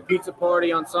 Jay-Z for the pizza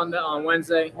party on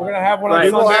Wednesday. We're gonna have one Right.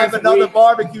 on We'll Sunday. have another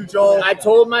barbecue, Joel. I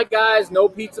told my guys no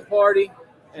pizza party,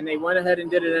 and they went ahead and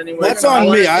did it anyway. That's I on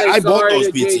wanna me. say I bought sorry those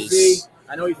to Jay-Z. pizzas.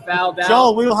 I know he fouled out.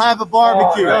 Joel, we'll have a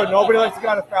barbecue. Oh, no, nobody likes to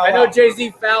go to foul. I know out.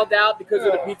 Jay-Z fouled out because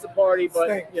of the pizza party, but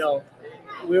Stinks. you know,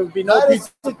 there will be no That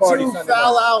is pizza party too Sunday.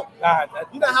 foul out.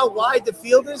 You know how wide the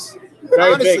field is?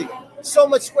 Very Honestly, big. so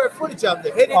much square footage out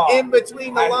there. Hit it Oh. in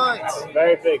between the lines.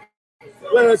 Very big.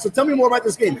 Wait, so tell me more about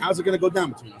this game. How's it going to go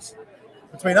down between us?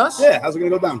 Between us? Yeah, how's it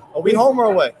going to go down? Are we home or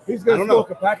away? He's I gonna don't smoke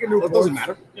know. a pack of Well, Newports. it doesn't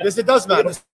matter. Yes, it does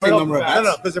matter. Same number of No,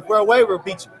 bats. because if we're away, we'll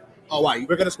beat you. Oh, why?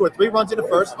 We're going to score 3 runs in the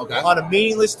first Okay. on a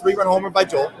meaningless 3-run homer by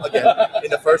Joel again in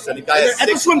the first inning. Guy has At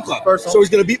the 6 swim club. first So he's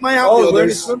going to beat my Oh, we're in the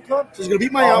outfielders. swim club? So he's going to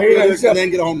beat my Oh, yeah, outfielders he's got- and then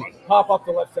get a home run. Pop up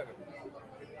the left center.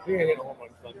 He ain't hit a home run.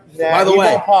 Son. Nah, By the he way-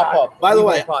 won't pop up. by the He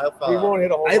way, won't pop- he'll foul He out. won't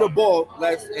hit a home I hit a run. ball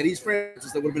last at East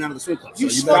Francis that would have been out of the swim club. You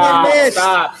So swung better- and missed.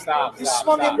 Stop. You Stop,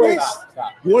 swung stop, and stop, missed.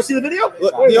 stop. You want to see the video?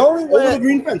 Look, The only over way, the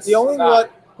green fence. the only Stop.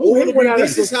 what, Who hit one out of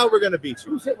this the is how we're going to beat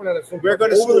you. Who's hit one out of the We're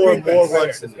going to Over the score green more fence.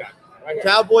 runs than that. Right here.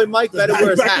 Cowboy Mike Does better wear batting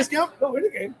his practice hat. count? No, in the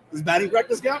game. Does batting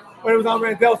practice count? When it was on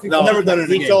Randall, he No, said, never done it in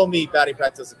a he game. told me batting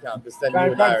practice doesn't count because then you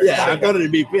Batting and I are practice, Yeah, the I've done it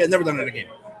in BP. I've never done it in a game.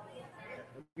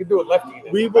 you can do it lefty.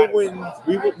 We will win.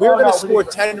 We're going to score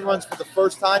 10 runs for the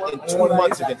first time in 2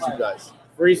 months against you guys.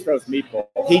 Freeze throws meatball.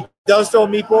 He does throw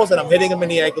meatballs, and I'm hitting him in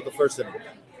the ankle the first inning.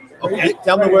 Okay.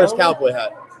 Tell me where's Cowboy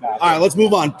hat. All right, let's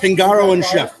move on. Pingaro and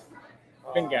Chef.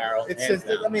 Pingaro. It's just,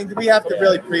 I mean, do we have to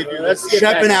really preview? Let's skip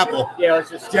Chef that. and Apple. Yeah, let's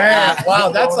just. Yeah, wow,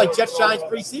 that's like Jet Shine's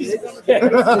preseason.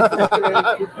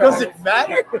 Does it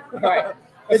matter? Right.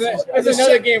 It's The another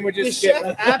chef- game we're The just Chef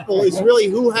skipping. Apple is really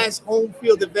who has home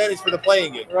field advantage for the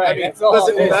playing game. Right, I mean, that's all does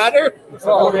it it is. matter? It's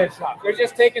all red shot. They're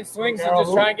just taking swings and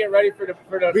just trying to get ready for the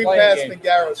We playing passed game.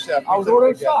 Pingaro Chef. I was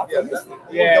ordering shots. I missed it.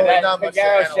 Yeah, that not much to Pingaro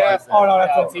analyze Chef. there. Oh, no,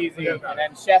 that's That's all. easy. And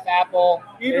then Chef Apple.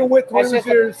 Even with That's Twin just-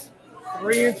 Reserves,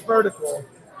 3-inch vertical,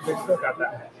 they still got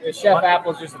that. The Chef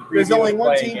Apple's just a preview There's only of the one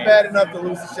playing team game. bad enough to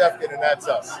lose to Shefkin, and that's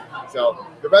us. So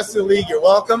the rest of the league, you're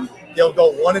welcome. They'll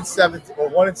go 1-17 or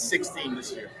 1-16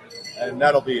 this year, and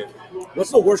that'll be it.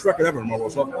 What's the worst record ever in Marlboro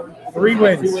softball? 3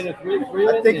 wins. Three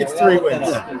I think it's 3 wins.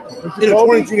 In a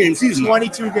 22-game season.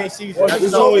 22-game season. This is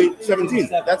That's, only 17.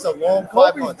 that's a long 5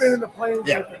 Kobe's months, been in the playing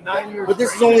Yeah. game for 9 years. But this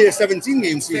is straight. only a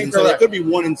 17-game season, so it could be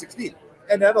 1 in 16.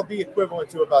 and that'll be equivalent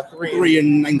to about 3 3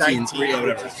 in 19, 19, 3 or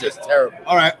whatever. which is just terrible.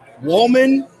 All right,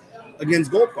 Wallman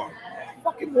against Gold Card.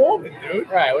 fucking Walden, dude.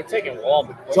 Right, we're taking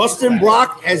Walden. Justin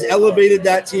Brock has elevated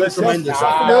that team Listen, tremendously.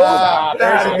 Ah. No, Ah,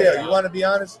 here's the ah, deal. You want to be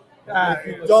honest? If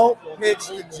you don't pitch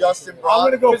to Justin I'm Brock,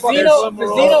 gonna go fucking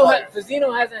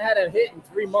Fazino hasn't had a hit in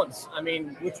 3 months. I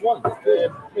mean, Which one? they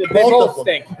Both both of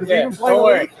them. stink. Does he Yeah, even play don't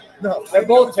worry. no. They're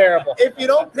both terrible. If you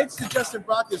don't pitch to Justin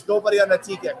Brock, there's nobody on that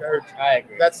team that can hurt you. I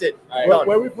agree. That's it. I Where, Done.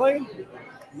 where are we playing?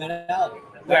 Menality.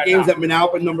 That game's at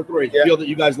Manalapan number 3, the Yeah. field that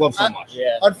you guys love so much.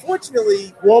 Yeah.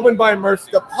 Unfortunately, Woven by Mercy.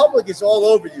 the public is all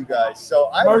over you guys, so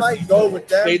I Mercy. might go with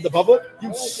them. Fade the public.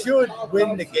 You should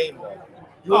win the game, though.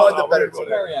 You are the better team.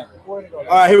 Very average. All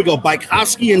right, here we go.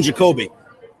 Bykowski and Jacoby.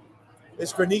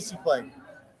 Is Granisi playing?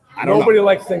 I don't Nobody know.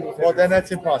 likes singles. Well, then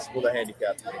that's impossible to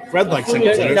handicap. Fred likes single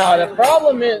No, hitters. the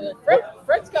problem is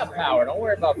Fred's got power. Don't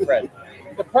worry about Fred.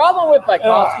 The problem with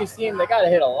Bykowski's team, they got to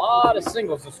hit a lot of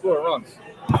singles to score runs.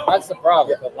 That's the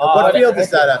problem. What field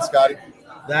is that at, Scotty?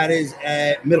 That is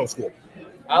at middle school.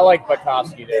 I like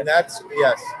Bykowski there. And that's,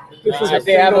 yes.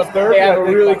 They have a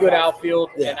really good outfield.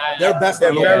 Yeah, And they're best they're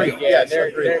on the very- field. yes, they're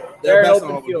agreed. an best on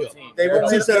open open field field. team. They They're will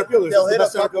two hit center fielders. They'll It's the hit best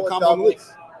a center couple field of combo in the league.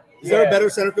 doubles. Is there a Yeah. better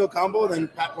center field combo than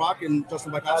Pat Rock and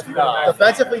Justin Bykowski? No.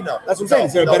 Defensively, no. That's what I'm saying.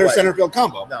 Is there a No better way. center field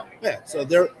combo? No. Yeah, so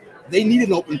they need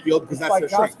an open field because that's their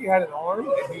strength. Bykowski had an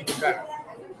arm, and he's better.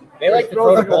 They like to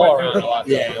throw the ball around a lot.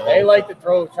 Yeah. They like to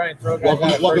try and throw guys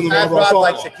out of Welcome first. to Pat Marlboro Rock softball.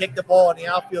 likes to kick the ball in the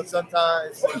outfield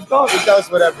sometimes. What is done? He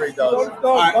does whatever he does.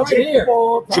 right,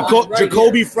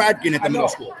 Jacoby Fradkin at the middle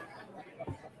school.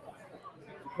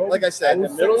 Like I said, At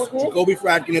the middle school? Jacoby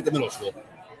Fradkin at the middle school.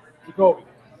 Jacoby.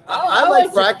 I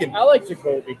like Bracken. I like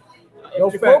Jacoby. No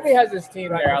If Jacoby offense. has his team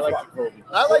there, I like Jacoby.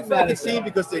 I like Bracken's team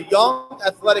because they're young,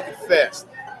 athletic, and fast.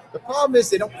 The problem is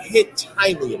they don't hit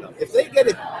timely enough. If they get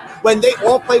it, when they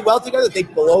all play well together, they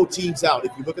blow teams out.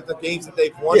 If you look at the games that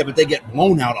they've won, Yeah, but they get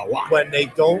blown out a lot. when they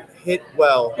don't hit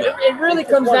well, It really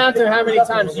comes down to how many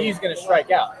times Yee's going to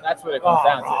strike out. That's what it comes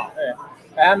down to.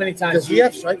 Yeah. How many times does he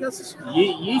have strikeouts?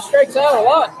 Yee strikes out a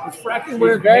lot. Is Fracking He's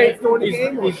wearing very, pants during the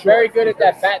game? he's very good at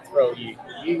that bat throw. Yee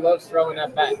loves throwing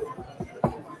that bat.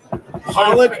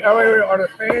 Pollock. Are the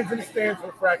fans in the stands for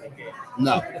the Fracking game?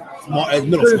 No, it's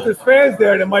middle Because if school. there's fans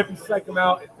there, they might be psych him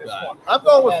out at this Right. one. I'm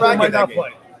going with They Bracken might that not game. play.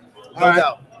 No All right.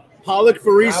 doubt. Pollock,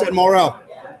 Faris, and Morel.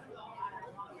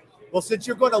 Well, since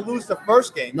you're going to lose the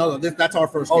first game, No, that's our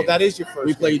first oh, game. that is your first.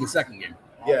 We game. play the second game,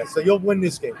 Yeah, so you'll win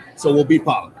this game. so we'll beat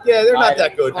Pollock Yeah, they're not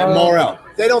that good. and Morel.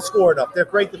 They don't score enough. They're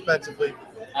great defensively.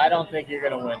 I don't think you're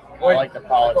going to win. I like the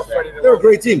Pollock there. They're a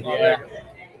great team. Yeah.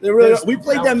 They really. We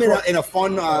played them in a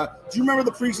fun. Do you remember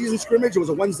the preseason scrimmage? It was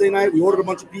a Wednesday night. We ordered a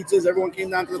bunch of pizzas. Everyone came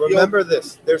down to the field. Remember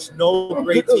this: there's no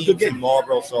great good teams game. in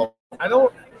Marlboro, so I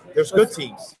don't. there's good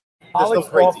teams. There's no Pollock's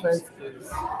great offense teams.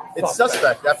 is It's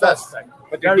suspect at best. Suspect.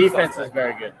 But their Very defense suspect. is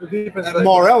very good. The defense At is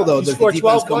Morel though, You the score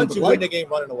defense 12 coming runs, to you play. win the game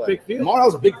running away. big field.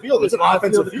 Morel's a big field. It's an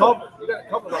offensive field. You got to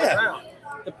cover all Yeah. around.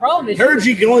 The problem is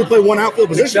Hergy can only play one outfield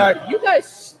position. Exactly. you guys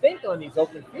stink on these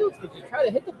open fields because you try to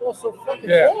hit the ball so fucking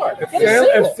Yeah. hard. If Get a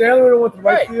single. Sandler went to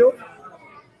right Right. field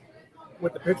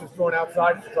with the pitchers thrown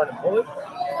outside, just trying to pull it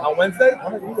on Wednesday,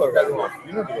 You go to right field.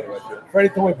 You don't go to right field. Freddie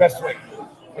told me best swing.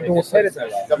 I'm doing Just hit it.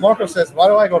 Freddie. DeMarco says, "Why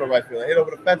do I go to right field? I hit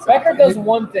over the fence." Becker does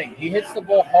one thing. He hits the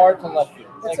ball hard to left field.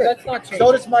 Like, That's it. that's not changing.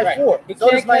 So does my right. four. He So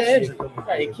can't does my catch- Andrew.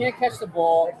 Right. He can't catch the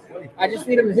ball. I just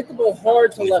need him to hit the ball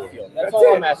hard to left field. That's That's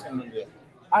all it. I'm asking him to do.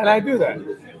 And I do that.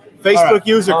 Facebook All right.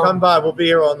 user, come by. We'll be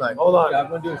here all night. Hold on. I'm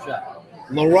going to do a shot.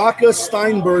 LaRocca,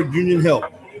 Steinberg, Union Hill.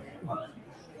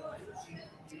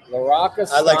 LaRocca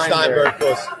I like Steinberg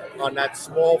because on that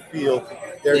small field,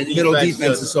 their The middle defense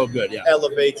is just so good. Yeah.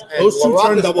 elevates. And Those two LaRocca's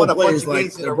turn double won a bunch plays of like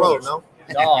games in they're a row. brothers. No,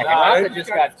 No, they LaRocca just just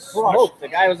got got crushed. smoked. The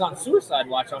guy was on suicide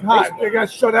watch on God, Facebook. they got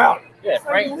shut out. Yeah, It's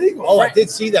Frank. illegal. oh, I did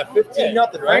see that 15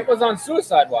 nothing. Frank Right? was on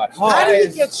suicide watch. Oh, How That did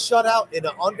is- he get shut out in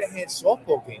an underhand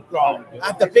softball game Oh,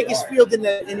 at the biggest field in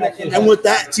the And with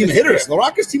that team of hitters,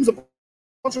 LaRocca's team's a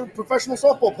bunch of professional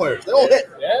softball players. They all hit.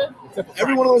 Yeah.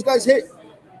 Every one of those guys hit.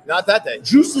 Not that day.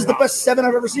 Juice is the best 7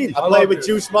 I've ever seen. I played with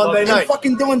Juice Monday And night.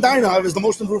 fucking Dylan Dynov is the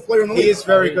most improved player in the league. He is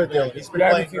very good, Dylan. He's been you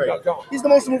haven't playing seen great. Doug Jones. He's the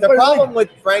most improved The player in the problem league.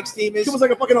 with Frank's team is He was like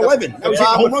a fucking 11. That The was hitting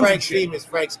problem home with runs and Frank's shit. team is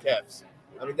Frank's calves.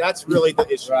 I mean, that's really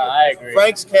the issue. Right, I agree.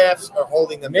 Frank's calves are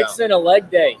holding them Mix down. in a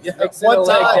leg day. Yeah, Mix in one a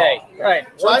leg time. day. Right.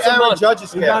 Try Once a Aaron month.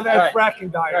 Judge's He's on calves. that Right.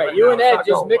 fracking diet. Right. Right You now. and It's Ed not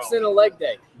just going mix well. in a leg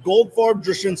day. Goldfarb,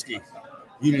 Drashinsky,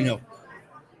 Union Hill.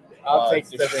 I'll take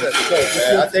the That's shit.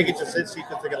 it. Yeah, I think it's just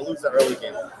because they're going to lose the early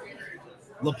game.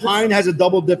 Lapine has a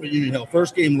double dip at Union Hill.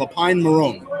 First game, Lapine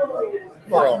Marone.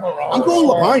 I'm going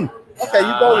Lapine. Okay,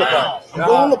 you go LeBron. I'm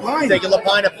going Lapine. Taking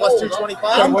LeBron at plus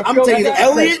 225. I'm taking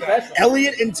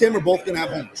Elliott and Tim are both going to have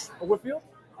homers. Whitfield?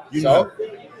 You So, know.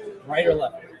 Right or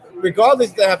left?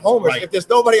 regardless if they have homers, Right. if there's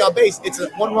nobody on base, it's a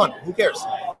 1 run. Who cares?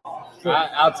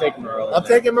 I'll take Marone. I'm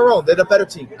taking Marone. They're the better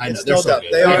team. I know, It's they're no so doubt.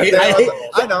 good. They are. I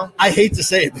I know. I hate to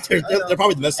say it, but they're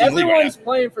probably the best team in the league right Everyone's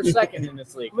playing for second in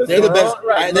this league. They're the best-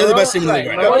 Right, they're the best team in the league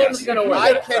right now. Marone's gonna win.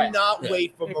 I Right. cannot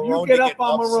wait for If Marone you to get get up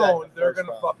on upset Marone, the they're first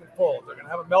gonna round. fucking fold. They're gonna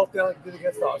have a meltdown like they did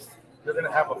against us. They're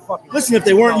gonna have a fucking. Listen, if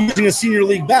they weren't using a senior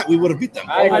league bat, we would have beat them.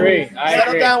 I agree.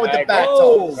 Settle down with the back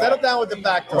toe. Settle down with the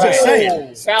back toe. Just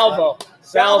saying. Salvo.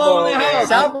 Salvo in the house.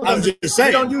 Salvo. I'm just We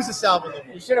saying. don't use a salvo no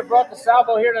more. You should have brought the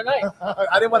salvo here tonight.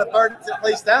 I didn't want to burn the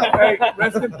place down. Hey,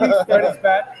 rest in peace, Dennis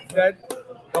Bat. Dead.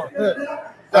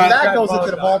 The back goes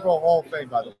into the Marlboro Hall of Fame,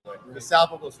 by the way. The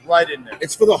salvo goes right in there.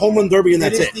 It's for the home run derby, and It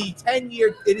that's is it. the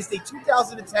 10-year. It is the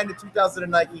 2010 to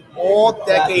 2019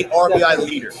 all-decade RBI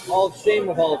leader. Hall of Shame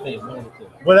or Hall of Fame? One of the two.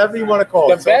 Whatever you want to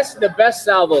call it. The best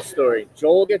salvo story.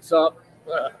 Joel gets up,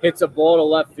 hits a ball to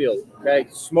left field. Okay,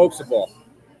 smokes a ball.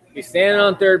 He's standing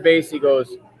on third base. He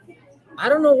goes, I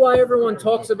don't know why everyone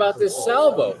talks about this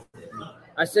salvo.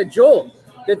 I said, Joel,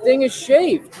 the thing is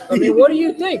shaved. I mean, what do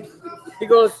you think? He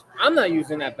goes, I'm not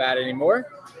using that bat anymore.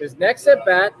 His next at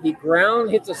bat, he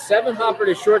hits a 7-hopper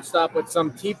to shortstop with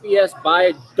some TPS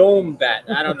by dome bat.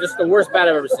 I don't, just the worst bat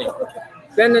I've ever seen.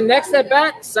 Then the next at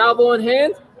bat, salvo in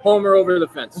hand, homer over the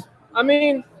fence. I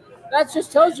mean, that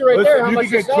just tells you right there how you much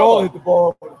can is get Joel salvo. hit the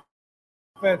ball over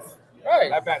the fence.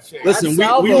 Right. That bat shit. Listen,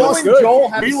 That's we salvo. lost. You and Joel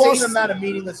have We the lost- same amount of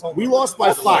meaningless home We runs. lost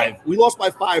by 5. We lost by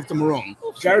 5 to Marone.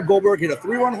 Jared Goldberg hit a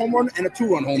 3-run home run and a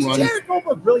 2-run home Is run. Jared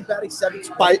Goldberg really batting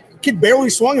 7th? By kid barely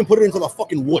swung and put it into the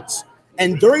fucking woods.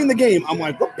 And during the game, I'm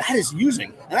like, what bat is he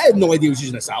using? And I had no idea he was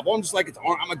using a salvo. I'm just like,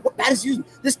 I'm like, what bat is he using?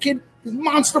 This kid is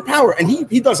monster power. And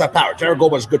he does have power. Jared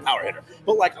Goldberg's a good power hitter.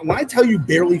 But like, when I tell you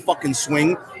barely fucking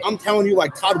swing, I'm telling you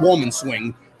like Todd Wallman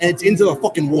swing, and it's into the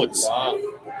fucking woods. Wow.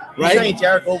 You're saying Right?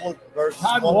 Jared Goldberg versus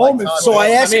Todd one Wallman. like Todd So I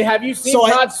Wallman. asked, I mean, have you seen so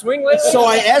I- Todd swing lately? so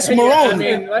I asked I Marone.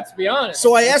 mean, let's be honest.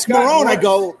 So I asked It's gotten Marone, I worse.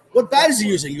 go, what bat is he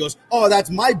using? He goes, oh, that's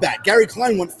my bat. Gary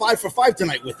Klein went 5 for 5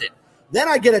 tonight with it. Then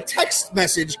I get a text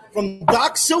message from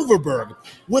Doc Silverberg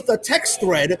with a text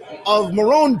thread of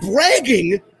Marone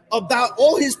bragging about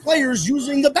all his players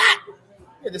using the bat.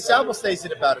 Yeah, the salvo stays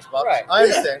in about his spot. Right. I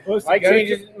understand. Listen, Mike get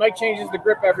it- changes the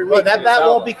grip every week. But that for bat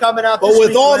salvo. won't be coming out But this with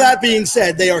week, all man. that being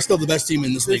said, they are still the best team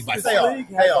in this league by This They far. are. league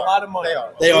They has a are. lot of money. They are.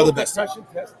 They are the best. Concussion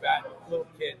test bat, little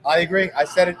kid. I agree. I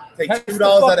said it. Take Test the $2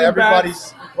 out of fucking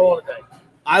everybody's. bats, call it a day.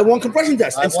 I want compression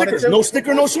tests I and wanted stickers. to. No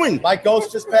sticker, no swing. My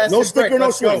ghost just passed. No his brick. sticker, no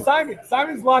Let's go. swing.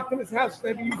 Simon's locked in his house.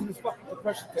 They've been using his fucking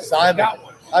compression test. Simon. Got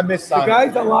one. I miss The Simon.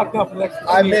 guys are locked up for the next 10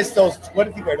 I years. miss those. What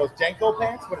did he wear? Those Jenko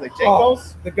pants? What are they? Oh,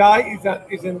 Jenkos? the guy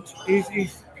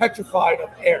he's petrified of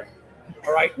air.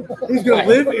 All right, he's gonna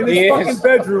live in He his is.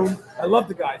 fucking bedroom. I love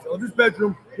the guy. I love his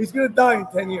bedroom. He's gonna die in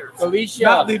 10 years. Felicia.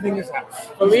 Not leaving his house.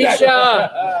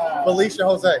 Felicia. Felicia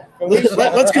Jose.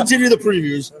 Let's continue the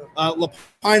previews.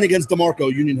 Lapine against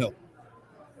DeMarco, Union Hill.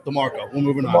 DeMarco. We're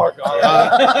moving on. Mark.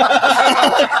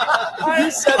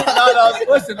 You said it, not us.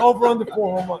 Listen, over under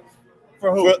 4 home runs.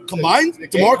 For who? For combined?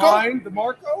 DeMarco? Behind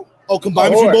DeMarco? Oh,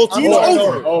 combined between both teams?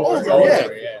 Over. Over. Over, Yeah.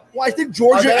 yeah. Well, I think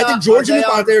Georgia and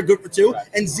Levante are good for 2,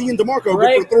 and Z and DeMarco are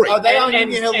good for 3. Are they on and,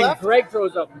 Union Hill and left? Greg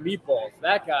throws up meatballs.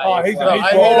 That guy. Oh, is he's a like,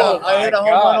 meatball. I hit a my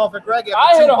home run God. off of Greg. after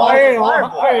I hit two a balls home of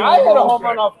run. fireball. I hit a home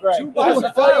run off Greg. Who That's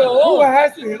the thing alone.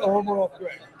 has to hit a home run off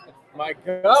Greg? My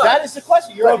God. That is the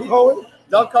question. You're Doug right. Cohen?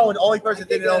 Doug Cohen, the only person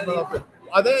that did a home run off Greg.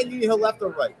 Are they on Union Hill left or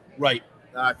right? Right.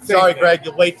 Sorry, Greg.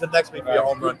 You'll wait till next week for your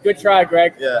home run. Good try,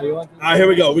 Greg. Yeah. All right, here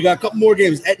we go. We got a couple more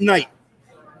games at night.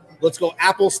 Let's go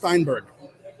Apple Steinberg.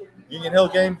 Union Hill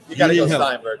game. You got to go Union Hill.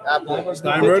 Steinberg. Apple.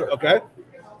 Steinberg, okay.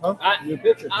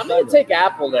 I'm going to take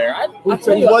Apple there. I'll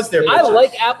tell Who you, was their I pitcher?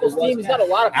 like Apple's team. He's got a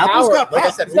lot of power. Apple's got Like I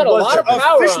power. said, He's got a who was lot of their-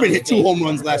 power. on Fishman his hit 2 team. home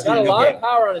runs last He's got a week. lot Okay. of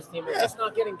power on his team. He's just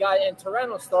not getting guys. And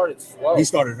Toronto started slow. He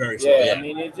started very slow. Yeah, Yeah. I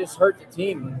mean, it just hurt the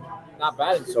team. Not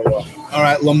batting so well. All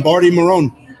right, Lombardi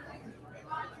Marone.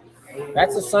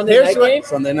 That's a Sunday Here's night what- game.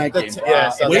 Sunday night game. Yeah, Wow.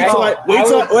 Sunday. Wait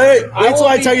till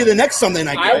I will tell be- you the next Sunday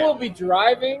night I game. will be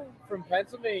driving from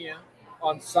Pennsylvania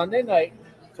on Sunday night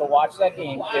to watch that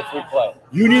game if we play.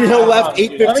 Union Hill left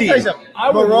Let me tell you 8:15. something. I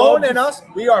would Marone love and to- us,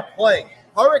 we are playing.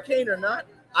 Hurricane or not,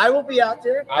 I will be out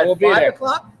there I will at be 5 there.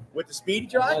 o'clock with the speedy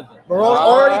drive. Marone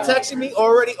already texting me,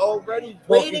 already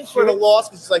waiting for the loss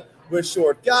because it's like, we're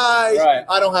short guys. Right.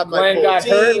 I don't have my Glenn full got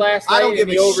team. hurt last I don't night give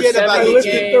in a the over shit about I 70 each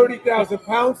lifted game. game. 30,000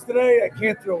 pounds today. I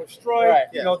can't throw a strike. Right.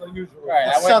 You know, the usual. Right.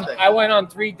 It's Sunday. I went on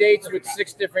 3 dates with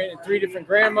 3 different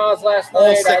grandmas last All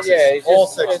night. sixes. It's All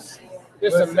just, sixes.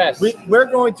 It's just a mess. We're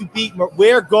going to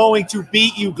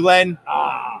beat you, Glenn.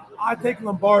 I take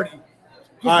Lombardi. Just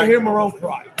All right. to hear Marone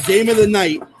cry. Game of the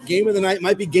night. Game of the night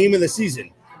might be game of the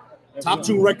season. Top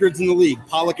 2 records in the league,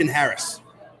 Pollock and Harris.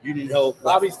 Union Hill.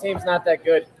 Bobby's team's not that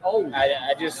good.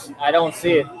 I don't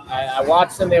see it. I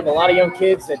watch them. They have a lot of young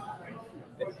kids that.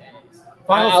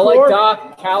 I like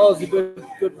Doc. Callow's a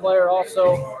good player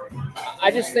also.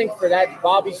 I just think for that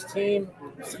Bobby's team,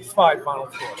 6-5 final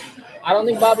score. I don't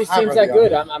think Bobby's team's that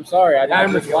good. I'm sorry.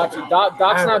 I'm just watching. Doc's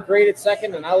not great at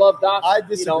second, and I love Doc. I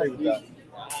disagree with that.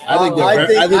 I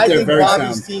think they're very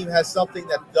Bobby's sound. team has something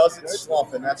that doesn't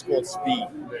slump, and that's called speed.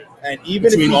 And even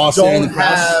Between if you Austin don't and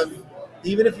Krause.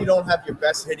 even if you don't have your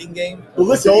best hitting game, Well,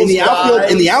 listen, those in the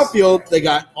guys- outfield, they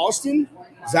got Austin,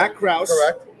 Zach Krause.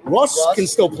 Correct. Russ can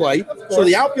still play, so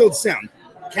the outfield's sound.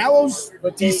 Callow's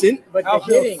decent. But the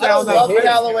Outfield hitting. I don't sound love hitting.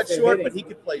 Callow at The short, hitting. but he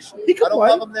could play short. He could I don't play.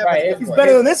 love him there, Right, but he he's can He's play.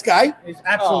 better than this guy.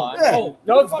 Absolutely. Oh,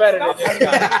 Doug's better than this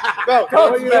guy. Bro,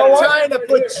 Doug's you're better. trying to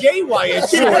put JY at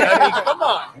short. I mean, come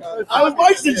on. That was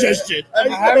my suggestion. I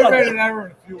haven't made an error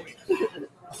in a few weeks.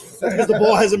 Because the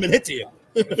ball hasn't been hit to you.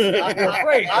 I'm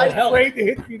afraid. I'm afraid to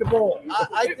hit me the ball.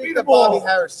 I Hit me think the the Bobby ball.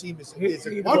 Harris team is a Why don't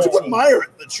you good put team. Meyer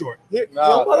at short? Here,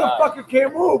 No. The motherfucker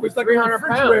can't move. It's like a 300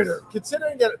 refrigerator.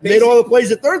 considering that Made all the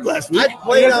plays at third last week. I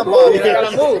played on Yeah. Bobby You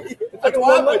gotta Harris. move. It's like a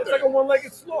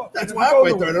one-legged sloth. That's It why I doesn't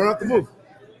play go third. I nowhere. don't have to move.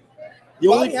 The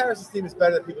Bobby only Harris' team is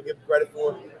better than people give him credit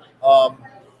for.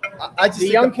 I just The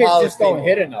think young kids Pollard just don't team-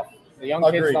 hit enough. The young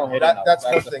kids Agreed. don't hit enough. That's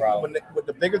That's first the thing. problem. When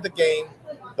the bigger the game,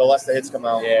 the less the hits come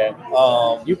out. Yeah.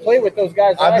 You You played with those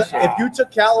guys last year. if you took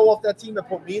Callow off that team and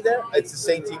put me there, it's the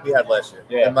same team we had last year.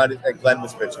 Yeah. And Glenn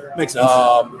was pitching. Makes sense.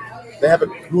 They have a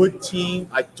good team.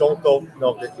 I don't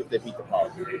know if they beat the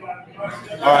Pollard.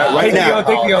 all right, right now,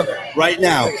 Take the under. right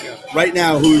now,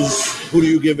 who do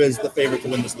you give as the favorite to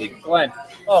win this league? Glenn.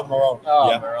 Oh, Marone.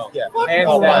 Oh, Yeah. Marone. Yeah. Hands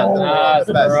Oh, down. Marone. Nah, it's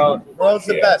The best. Marone. Marone's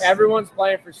the best. Everyone's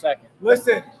playing for second.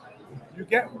 Listen, you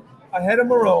get ahead of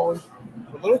Marone.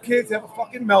 The little kids have a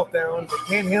fucking meltdown.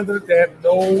 They can't handle it. They have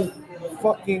no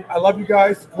fucking. I love you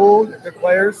guys. Cool. You're good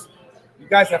players. You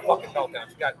guys have fucking meltdowns.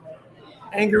 You got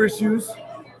anger issues.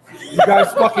 You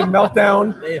guys fucking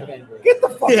meltdown. Get the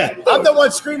fuck Yeah. out. I'm the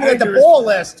one screaming at the Anger ball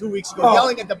last 2 weeks ago, Oh.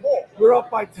 yelling at the ball. We're up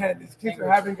by 10. These kids are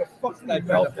having a fucking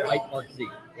meltdown.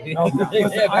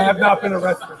 Listen, I have not been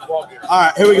arrested in 12 years. All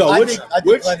right, here we go. I Which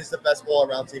think Glenn is the best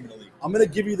all-around team in the league. I'm going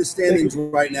to give you the standings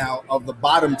right now of the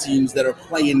bottom teams that are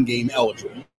playing game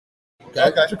eligible.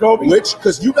 Okay. Jacoby? Which,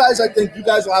 because you guys, I think you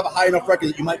guys will have a high enough record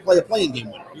that you might play a playing game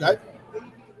winner. Okay.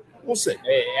 We'll see.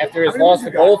 Hey, after his How many loss wins to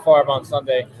you got? Gold Farm on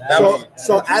Sunday.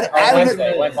 So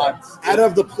out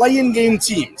of the playing game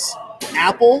teams,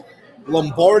 Apple,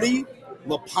 Lombardi,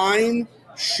 Lapine,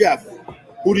 Chef,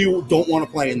 who do you don't want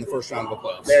to play in the first round of the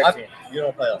playoffs? Their team. You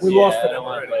don't play us. We lost I to don't them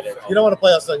want to already. play their team. You don't want to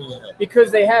play us on Union Hill.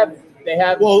 Because they have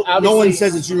Well, no obviously- one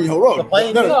says it's Union Hill Road. The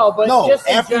playing no, game? No, but no. just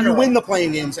in After you general. win the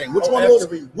playing game, I'm saying which Oh, one of after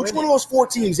those we which win one it. of those four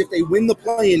teams, if they win the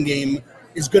playing game,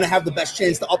 is going to have the best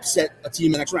chance to upset a team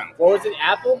in the next round? What was it?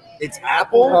 Apple? It's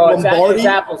Apple, Oh, it's Lombardi,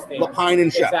 Apple's team. Lapine, and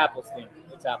It's Chef. Apple's team.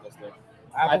 It's Apple's team.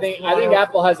 I Apple's think flying out.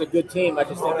 Apple has a good team. I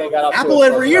just think they got up. to Apple a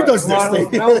every year slow does this Toronto,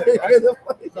 thing.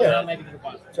 Melnick,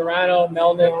 start. Toronto,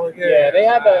 Melnick. Yeah. Yeah, they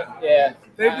have a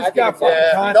They I just think got it's- fucking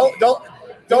Yeah, content.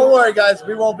 don't worry, guys.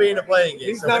 We won't be in the playing game.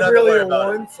 He's so we not don't have to really worry a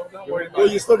about it. one, so I'm not worried Well,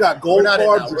 about you it. still got We're not in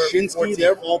Goldfarb, now. We're Jasinski. 14.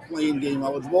 They're all playing game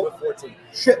eligible. We're 14.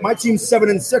 Shit, my team's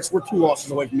 7-6. We're 2 losses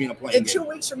away from being a playing In game. 2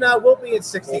 weeks from now, we'll be in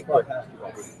 16th.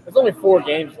 There's only 4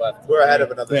 games left. We're ahead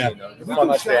of another Yeah. team, though. It's It's not not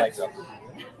much much like standings.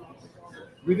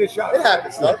 We did shot. It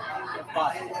happens, though.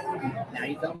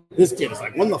 This kid is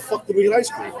like, when the fuck did we get ice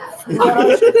cream? You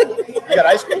got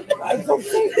ice cream? You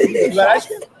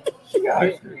got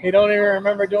ice cream? He don't even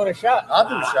remember doing a shot. I'll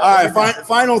do a shot. All right,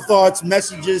 final thoughts,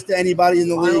 messages to anybody in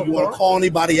the league. You want to call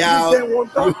anybody out?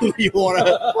 you want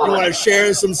to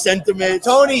share some sentiments?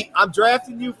 Tony, I'm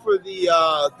drafting you for the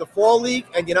fall league,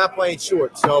 and you're not playing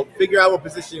short. So figure out what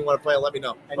position you want to play and let me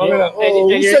know. And Oh, you- yeah. and- Oh, and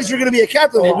who you're- says you're going to be a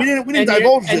captain? We didn't and you're-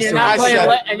 divulge and this. you're not I playing said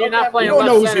le- it. and you're not playing You don't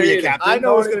know left who's center gonna be a either. captain. I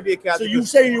know who's going to be a captain. So you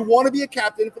say you want to be a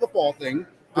captain for the fall thing?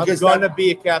 I'm Because going to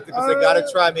be a captain because they got to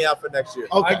try me out for next year.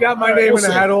 Okay. I got my All right, name we'll in the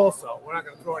see. hat also. We're not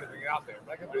going to throw anything out there.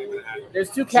 But I got my name in the hat. There's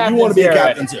 2 So you captains wanna be a here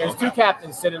captain already. too, There's okay. 2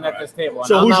 captains sitting at this table. And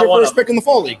So I'm who's not your one first of them. pick in the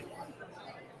fall league?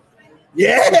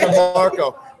 Yeah.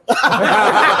 Marco.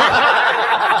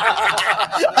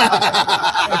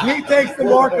 If he takes the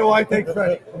Marco, I take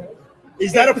Freddie.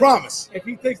 Is that a promise? If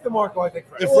he takes the Marco, I take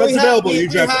Freddie. If Fred's available, you we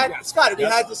draft had, him. Scott, we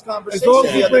had this As conversation long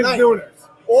as the he other brings night. Nooners.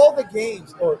 All the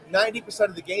games, or 90%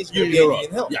 of the games, are going to be at Union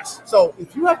Union Hill. Yes. So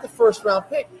if you have the first round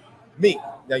pick, me.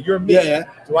 Now you're me. Yeah.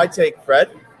 Do I take Fred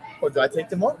or do I take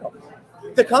DeMarco?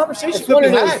 The conversation It's could one be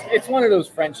of those. had. It's one of those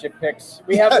friendship picks.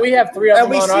 We have 3 of And them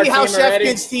we on our see how team already.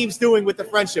 Shefkin's team's doing with the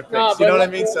friendship picks. No, You know but what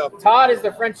I mean? So Todd is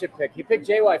the friendship pick. He picked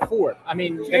JY 4. I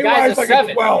mean, the JY guy's is a like a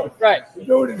 7. 12. Right.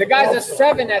 Dude is The guy's a awesome.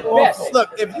 7 at best. look,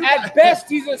 if you, At best,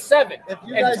 he's a 7. If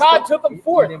you And guys Todd don't- took him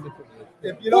 4th.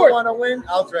 if you don't want to win,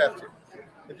 I'll draft you.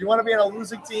 If you want to be on a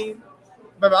losing team,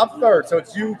 remember I'm third, so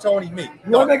it's you, Tony, me.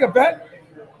 You want to make a bet?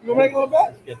 You want to make a little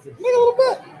bet? Make a little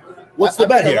bet. What's the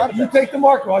bet here? You take the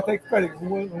Marco. I take Freddie. Who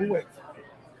wins?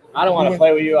 I don't want to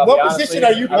play with you. I'll What be honest position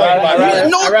with are you I'd playing, rather- by the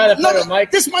way? I'd rather play with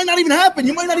Mike. This might not even happen.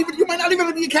 You might not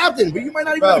even be a captain, but you might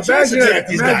not even Bro, have a chance to imagine draft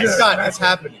it. these Imagine guys. it. Scott, it's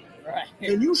happening. Right.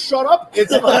 Can you shut up?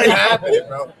 It's fucking happening,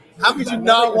 bro. How could you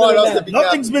not want us to be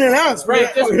Nothing's been announced.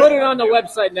 Frank, just put it on the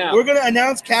website now. We're going to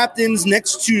announce captains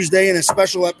next Tuesday in a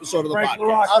special episode of the Frank podcast.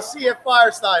 LaRocca. I'll see you at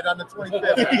Fireside on the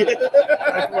 25th.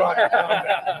 Frank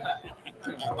LaRocca.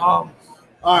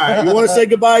 All right. You want to say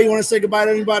goodbye? You want to say goodbye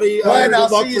to anybody? Glenn, I'll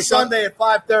Good luck see you for Sunday at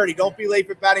 5:30. Don't be late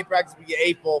for batting practice. We get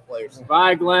 8 ball players.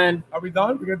 Bye, Glenn. Are we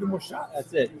done? We're going to do more shots.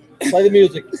 That's it. Play the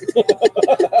music.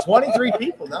 23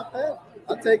 people, not bad.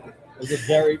 I'll take it. It was a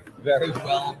very, very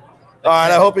well. All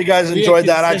right. I hope you guys enjoyed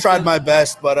that. I tried my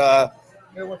best, but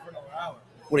We're going to wait for another hour.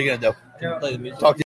 what are you going to do? Play the music. Talk to you.